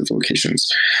sensitive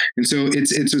locations. And so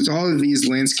it's with all of these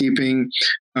landscaping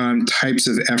types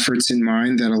of efforts in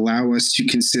mind that allow us to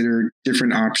consider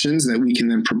different options that we can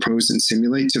then propose and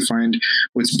simulate to find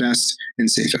what's best and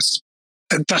safest.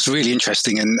 That's really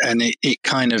interesting, and it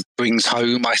kind of brings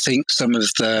home, I think, some of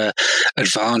the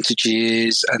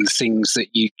advantages and the things that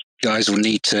you guys will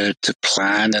need to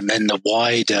plan, and then the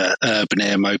wider urban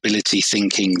air mobility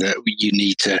thinking that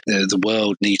the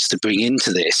world needs to bring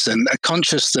into this. And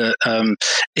conscious that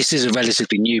this is a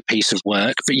relatively new piece of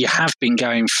work, but you have been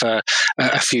going for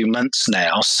a few months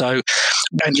now. So,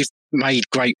 and you've made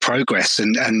great progress,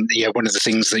 and yeah, one of the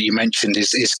things that you mentioned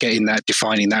is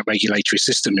defining that regulatory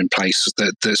system in place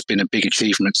that's been a big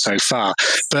achievement so far.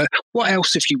 But what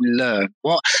else have you learned?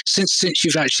 Since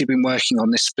you've actually been working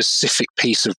on this specific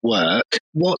piece of work,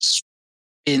 what's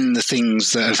been the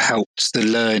things that have helped, the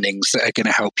learnings that are going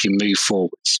to help you move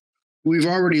forwards? We've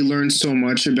already learned so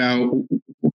much about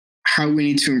how we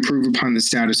need to improve upon the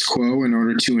status quo in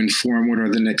order to inform what are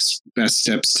the next best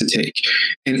steps to take.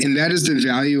 And that is the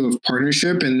value of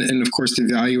partnership and of course, the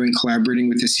value in collaborating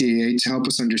with the CAA to help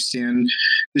us understand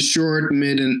the short,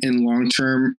 mid, and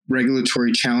long-term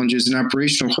regulatory challenges and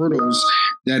operational hurdles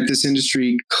that this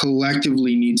industry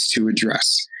collectively needs to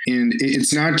address. And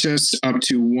it's not just up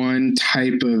to one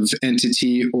type of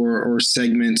entity or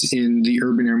segment in the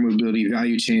urban air mobility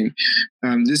value chain.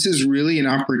 This is really an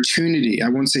opportunity. I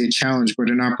won't say a challenge, but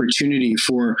an opportunity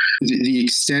for the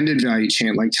extended value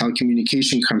chain, like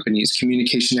telecommunication companies,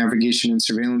 communication, navigation, and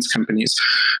surveillance companies.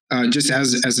 Just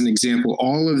as an example,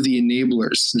 all of the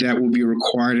enablers that will be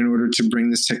required in order to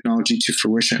bring this technology to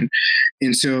fruition.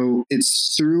 And so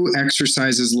it's through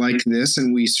exercises like this,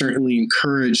 and we certainly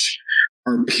encourage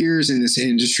our peers in this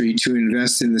industry to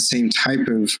invest in the same type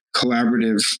of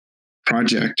collaborative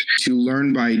project, to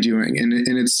learn by doing. And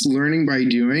it's learning by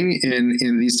doing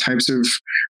in these types of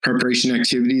preparation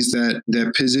activities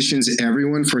that positions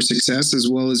everyone for success, as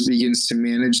well as begins to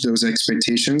manage those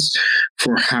expectations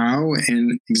for how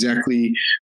and exactly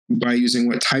by using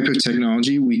what type of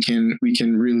technology we can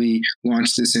really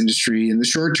launch this industry in the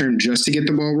short term, just to get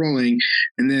the ball rolling.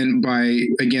 And then by,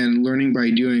 again, learning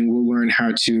by doing, we'll learn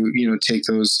how to, take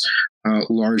those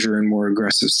larger and more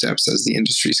aggressive steps as the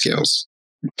industry scales.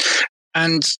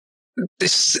 And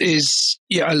this is,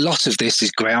 a lot of this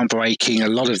is groundbreaking. A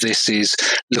lot of this is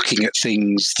looking at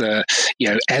things that,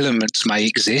 elements may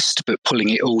exist, but pulling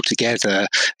it all together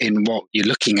in what you're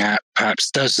looking at perhaps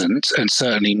doesn't, and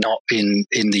certainly not in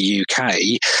the UK.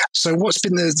 So what's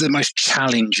been the most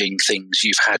challenging things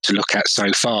you've had to look at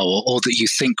so far, or that you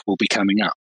think will be coming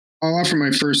up? I'll offer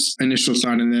my first initial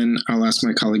thought, and then I'll ask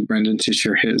my colleague Brendan to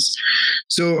share his.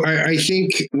 So I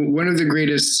think one of the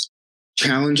greatest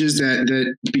challenges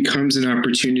that becomes an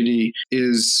opportunity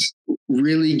is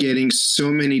really getting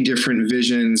so many different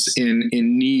visions and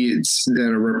needs that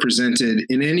are represented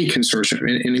in any consortium,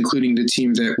 and including the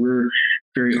team that we're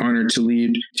very honored to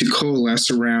lead, to coalesce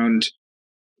around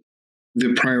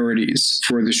the priorities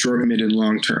for the short, mid, and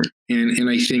long term. And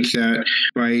I think that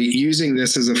by using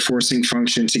this as a forcing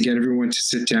function to get everyone to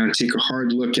sit down, take a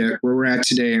hard look at where we're at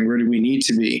today and where do we need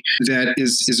to be, that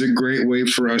is a great way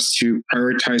for us to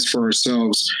prioritize for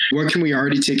ourselves. What can we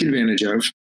already take advantage of?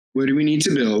 What do we need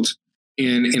to build?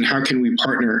 And how can we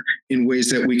partner in ways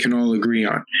that we can all agree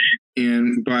on?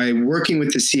 And by working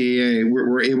with the CAA,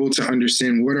 we're able to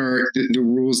understand what are the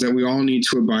rules that we all need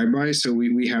to abide by. So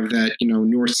we have that,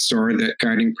 North Star, that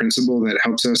guiding principle that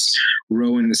helps us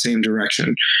row in the same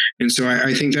direction. And so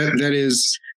I think that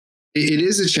is, it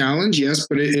is a challenge, yes,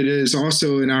 but it is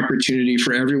also an opportunity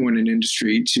for everyone in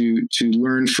industry to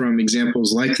learn from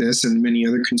examples like this and many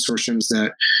other consortiums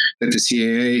that the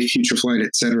CAA, Future Flight,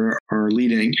 et cetera, are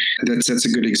leading. That sets a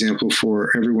good example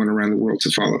for everyone around the world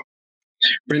to follow.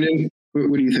 Brendan,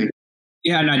 what do you think?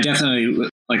 Yeah, and I definitely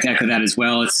like to echo that as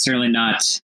well. It's certainly not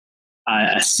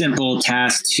a simple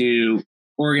task to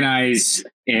organize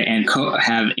and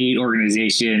have 8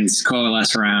 organizations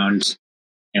coalesce around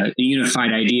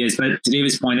unified ideas. But to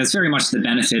David's point, that's very much the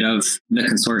benefit of the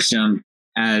consortium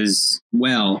as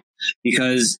well,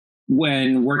 because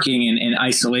when working in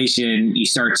isolation, you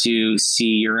start to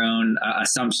see your own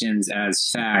assumptions as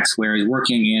facts, whereas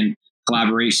working in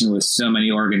collaboration with so many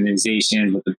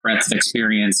organizations with the breadth of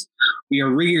experience, we are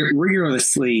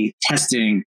rigorously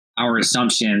testing our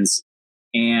assumptions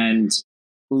and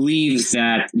believe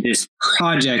that this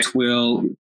project will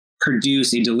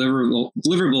produce a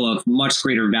deliverable of much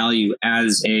greater value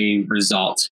as a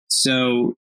result.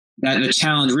 So that the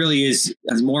challenge really is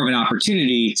as more of an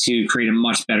opportunity to create a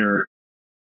much better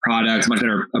product, much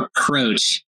better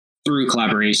approach through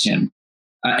collaboration.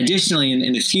 Additionally,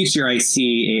 in the future, I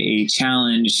see a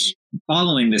challenge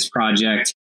following this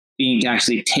project being to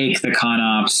actually take the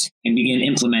ConOps and begin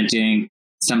implementing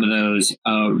some of those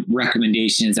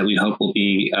recommendations that we hope will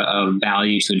be of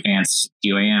value to advance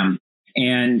UAM.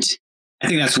 And I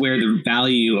think that's where the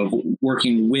value of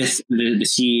working with the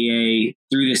CAA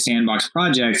through the Sandbox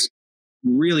project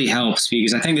really helps,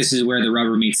 because I think this is where the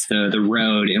rubber meets the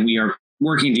road, and we are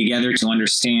working together to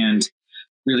understand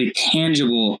really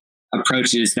tangible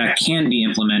approaches that can be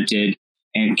implemented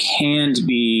and can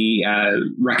be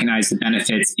recognize the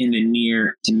benefits in the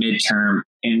near to midterm,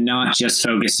 and not just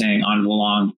focusing on the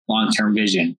long-term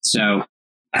vision. So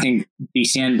I think the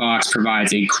Sandbox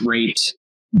provides a great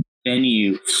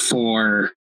venue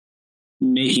for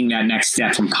making that next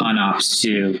step from ConOps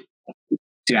to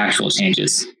actual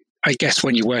changes. I guess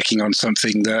when you're working on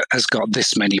something that has got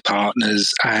this many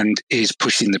partners and is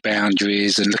pushing the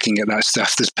boundaries and looking at that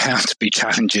stuff, there's bound to be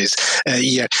challenges. And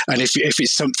if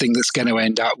it's something that's going to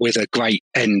end up with a great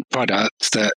end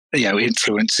product that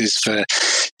influences for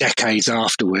decades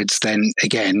afterwards, then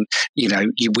again, we're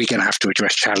going to have to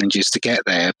address challenges to get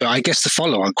there. But I guess the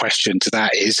follow-on question to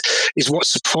that is what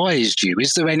surprised you?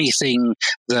 Is there anything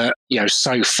that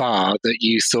so far that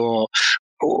you thought,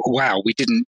 wow, we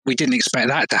didn't we didn't expect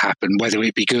that to happen, whether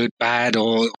it be good, bad,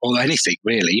 or anything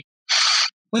really.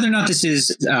 Whether or not this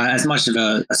is as much of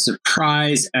a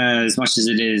surprise as much as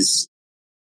it is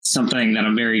something that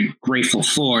I'm very grateful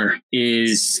for,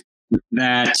 is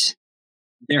that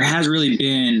there has really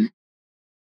been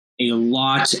a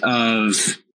lot of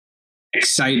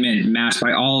excitement matched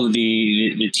by all of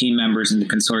the team members in the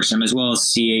consortium, as well as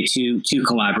CA to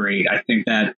collaborate. I think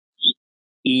that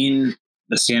in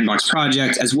the Sandbox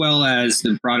project, as well as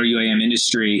the broader UAM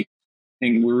industry, I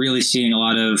think we're really seeing a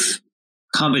lot of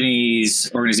companies,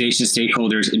 organizations,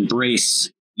 stakeholders embrace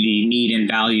the need and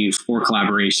value for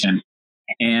collaboration.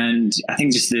 And I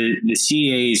think just the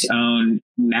CA's own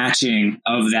matching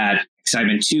of that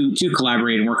excitement to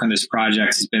collaborate and work on this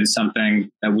project has been something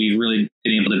that we've really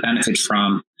been able to benefit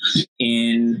from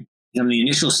in some of the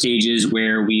initial stages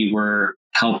where we were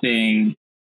helping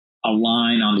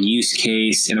align on the use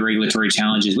case and the regulatory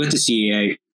challenges with the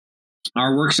CEA.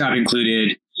 Our workshop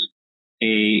included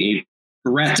a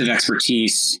breadth of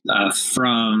expertise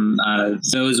from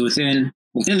those within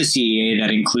the CEA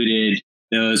that included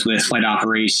those with flight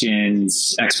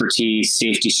operations expertise,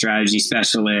 safety strategy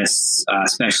specialists,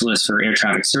 specialists for air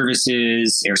traffic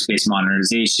services, airspace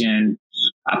modernization,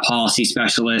 policy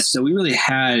specialists. So we really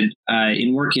had,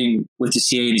 in working with the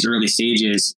CA in these early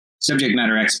stages, subject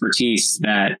matter expertise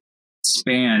that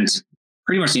spanned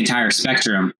pretty much the entire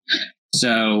spectrum.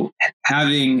 So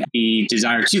having the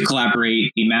desire to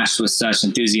collaborate be matched with such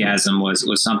enthusiasm was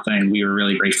something we were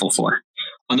really grateful for.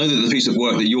 I know that the piece of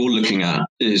work that you're looking at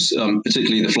is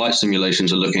particularly the flight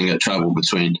simulations are looking at travel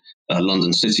between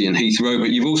London City and Heathrow, but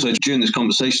you've also, during this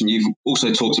conversation, you've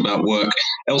also talked about work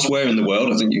elsewhere in the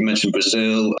world. I think you mentioned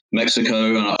Brazil,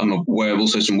 Mexico, and I'm aware of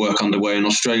also some work underway in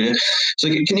Australia. So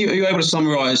are you able to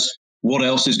summarize what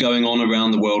else is going on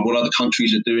around the world? What other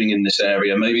countries are doing in this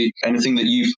area? Maybe anything that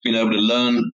you've been able to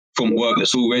learn from work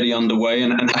that's already underway,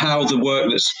 and how the work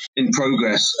that's in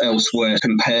progress elsewhere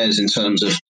compares in terms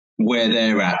of where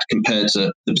they're at compared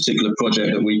to the particular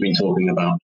project that we've been talking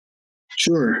about.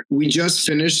 Sure. We just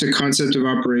finished the concept of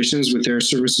operations with Air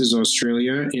Services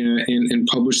Australia and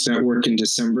published that work in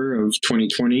December of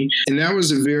 2020. And that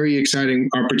was a very exciting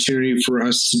opportunity for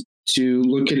us to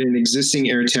look at an existing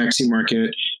air taxi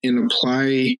market and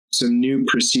apply some new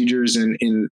procedures and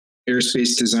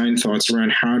airspace design thoughts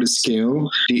around how to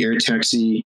scale the air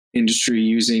taxi industry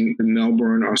using the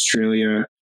Melbourne, Australia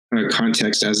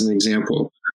context as an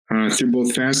example. Through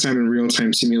both fast time and real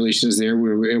time simulations there, we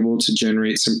were able to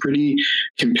generate some pretty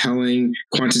compelling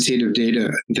quantitative data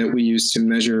that we used to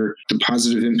measure the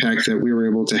positive impact that we were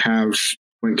able to have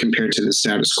when compared to the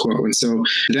status quo. And so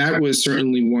that was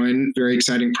certainly one very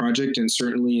exciting project and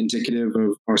certainly indicative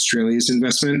of Australia's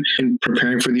investment in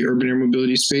preparing for the urban air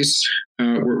mobility space.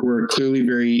 We're clearly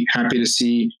very happy to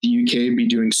see the UK be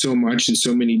doing so much and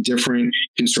so many different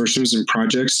consortiums and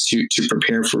projects to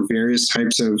prepare for various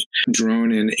types of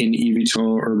drone and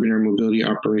eVTOL urban air mobility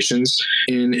operations.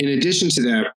 And in addition to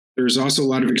that, there's also a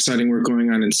lot of exciting work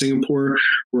going on in Singapore,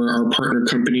 where our partner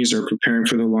companies are preparing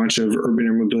for the launch of urban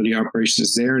air mobility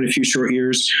operations there in a few short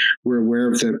years. We're aware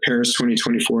of the Paris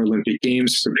 2024 Olympic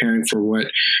Games, preparing for what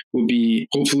will be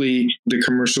hopefully the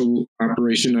commercial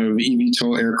operation of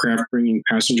eVTOL aircraft bringing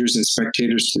passengers and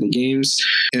spectators to the games.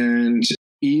 And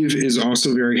Eve is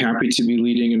also very happy to be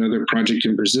leading another project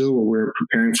in Brazil, where we're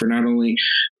preparing for not only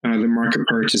the market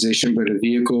prioritization, but a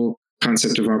vehicle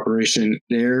concept of operation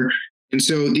there. And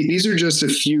so these are just a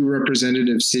few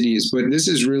representative cities, but this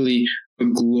is really a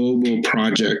global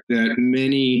project that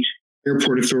many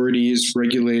airport authorities,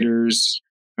 regulators,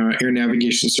 air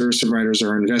navigation service providers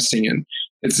are investing in.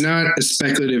 It's not a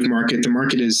speculative market. The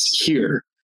market is here,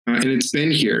 and it's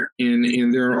been here.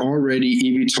 And there are already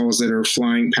eVTOLs that are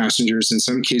flying passengers, in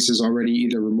some cases already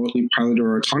either remotely piloted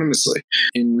or autonomously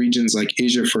in regions like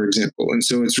Asia, for example. And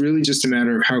so it's really just a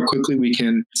matter of how quickly we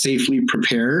can safely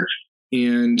prepare.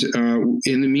 And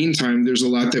in the meantime, there's a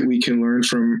lot that we can learn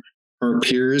from our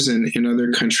peers and in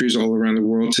other countries all around the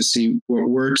world to see what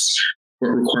works, what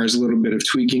requires a little bit of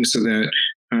tweaking so that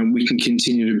we can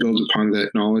continue to build upon that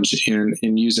knowledge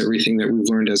and use everything that we've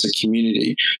learned as a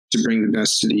community to bring the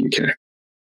best to the UK.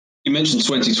 You mentioned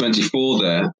 2024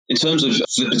 there. In terms of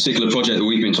the particular project that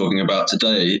we've been talking about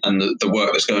today and the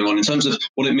work that's going on, in terms of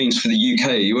what it means for the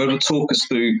UK, you were able to talk us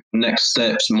through next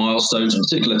steps, milestones, and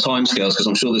particular timescales, because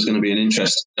I'm sure there's going to be an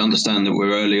interest to understand that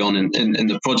we're early on in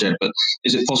the project. But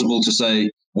is it possible to say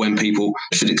when people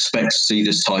should expect to see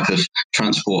this type of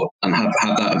transport and have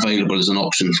that available as an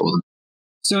option for them?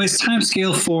 So as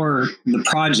timescale for the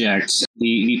project,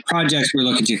 the projects we're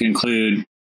looking to conclude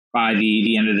by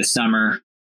the end of the summer,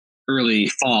 early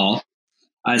fall.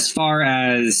 As far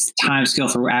as timescale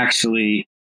for actually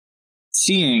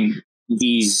seeing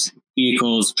these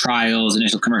vehicles, trials,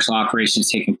 initial commercial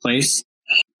operations taking place.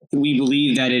 We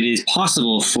believe that it is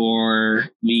possible for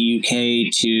the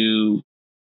UK to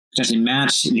potentially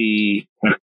match the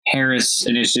Paris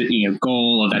initiative,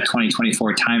 goal of that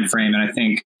 2024 timeframe. And I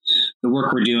think the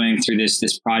work we're doing through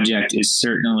this project is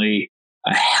certainly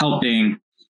helping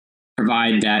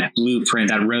provide that blueprint,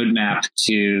 that roadmap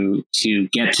to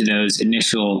get to those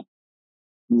initial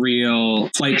real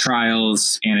flight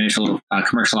trials and initial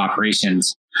commercial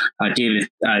operations. David,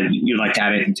 you'd like to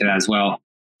add anything to that as well?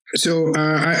 So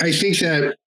I think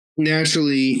that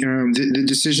naturally the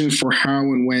decision for how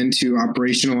and when to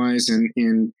operationalize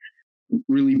and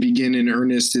really begin in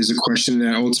earnest is a question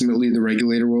that ultimately the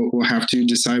regulator will have to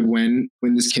decide when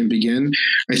this can begin.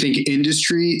 I think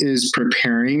industry is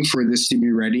preparing for this to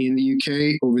be ready in the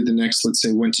UK over the next, let's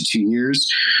say, 1 to 2 years.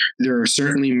 There are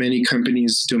certainly many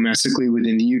companies domestically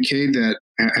within the UK that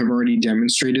have already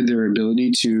demonstrated their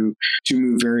ability to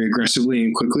move very aggressively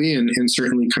and quickly, and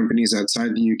certainly companies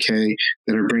outside the UK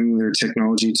that are bringing their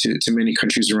technology to many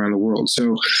countries around the world.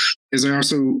 So as I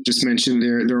also just mentioned,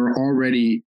 there are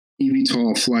already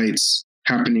eVTOL flights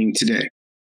happening today.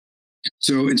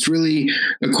 So it's really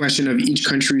a question of each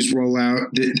country's rollout,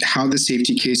 how the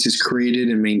safety case is created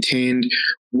and maintained,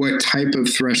 what type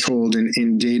of threshold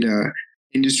and data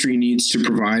industry needs to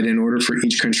provide in order for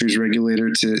each country's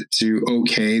regulator to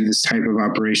okay this type of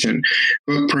operation.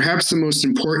 But perhaps the most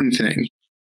important thing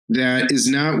that is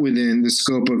not within the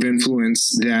scope of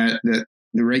influence that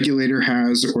the regulator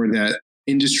has or that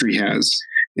industry has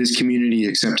is community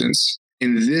acceptance.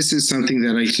 And this is something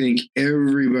that I think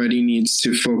everybody needs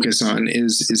to focus on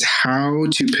is how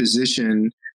to position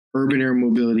urban air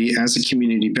mobility as a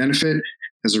community benefit,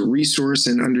 as a resource,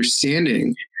 and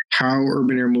understanding how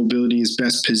urban air mobility is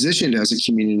best positioned as a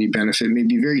community benefit may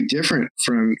be very different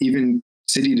from even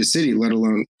city to city, let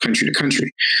alone country to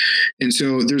country. And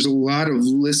so there's a lot of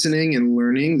listening and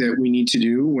learning that we need to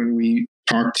do when we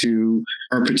talk to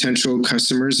our potential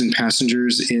customers and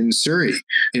passengers in Surrey,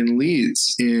 in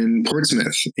Leeds, in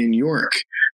Portsmouth, in York,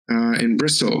 in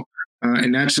Bristol,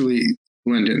 and naturally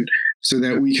London, so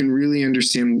that we can really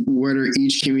understand what are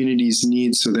each community's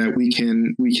needs so that we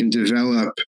can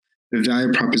develop a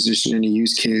value proposition and a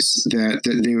use case that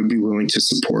they would be willing to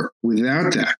support.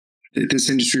 Without that, this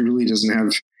industry really doesn't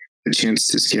have a chance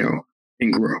to scale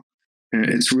and grow.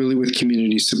 It's really with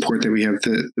community support that we have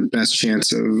the best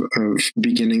chance of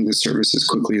beginning the service as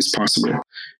quickly as possible.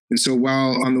 And so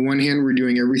while on the one hand, we're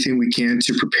doing everything we can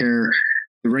to prepare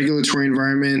the regulatory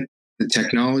environment, the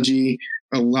technology,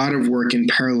 a lot of work in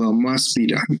parallel must be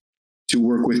done to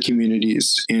work with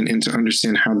communities and to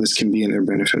understand how this can be in their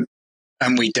benefit.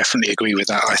 And we definitely agree with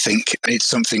that. I think it's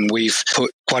something we've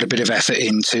put quite a bit of effort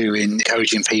into in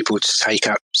encouraging people to take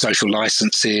up social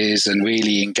licenses and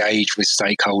really engage with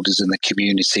stakeholders in the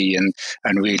community and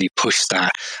really push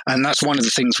that. And that's one of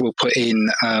the things we'll put in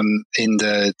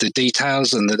the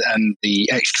details and the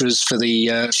extras for the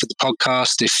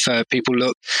podcast. If people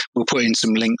look, we'll put in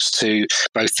some links to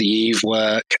both the Eve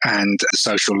work and the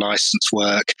social license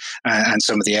work and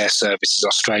some of the Air Services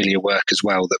Australia work as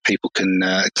well that people can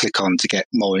click on to get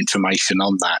more information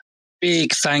on that.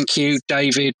 Big thank you,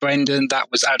 David, Brendan. That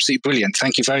was absolutely brilliant.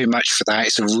 Thank you very much for that.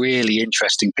 It's a really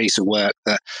interesting piece of work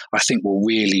that I think will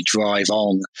really drive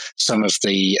on some of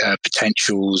the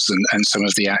potentials and some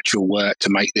of the actual work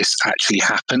to make this actually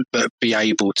happen, but be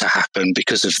able to happen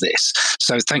because of this.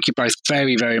 So thank you both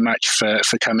very, very much for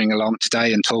coming along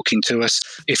today and talking to us.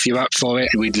 If you're up for it,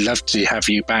 we'd love to have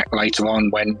you back later on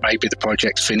when maybe the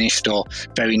project's finished or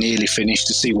very nearly finished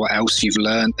to see what else you've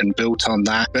learned and built on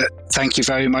that. But thank you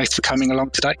very much for coming along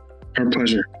today. Our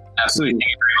pleasure. Absolutely.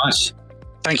 Thank you very much.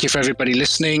 Thank you for everybody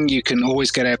listening. You can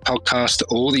always get our podcast at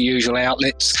all the usual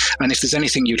outlets. And if there's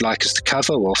anything you'd like us to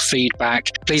cover or feedback,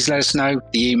 please let us know.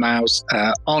 The email's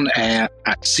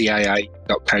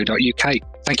onair@caa.co.uk.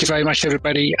 Thank you very much,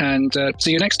 everybody, and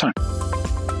see you next time.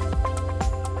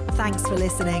 Thanks for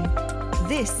listening.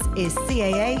 This is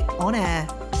CAA On Air.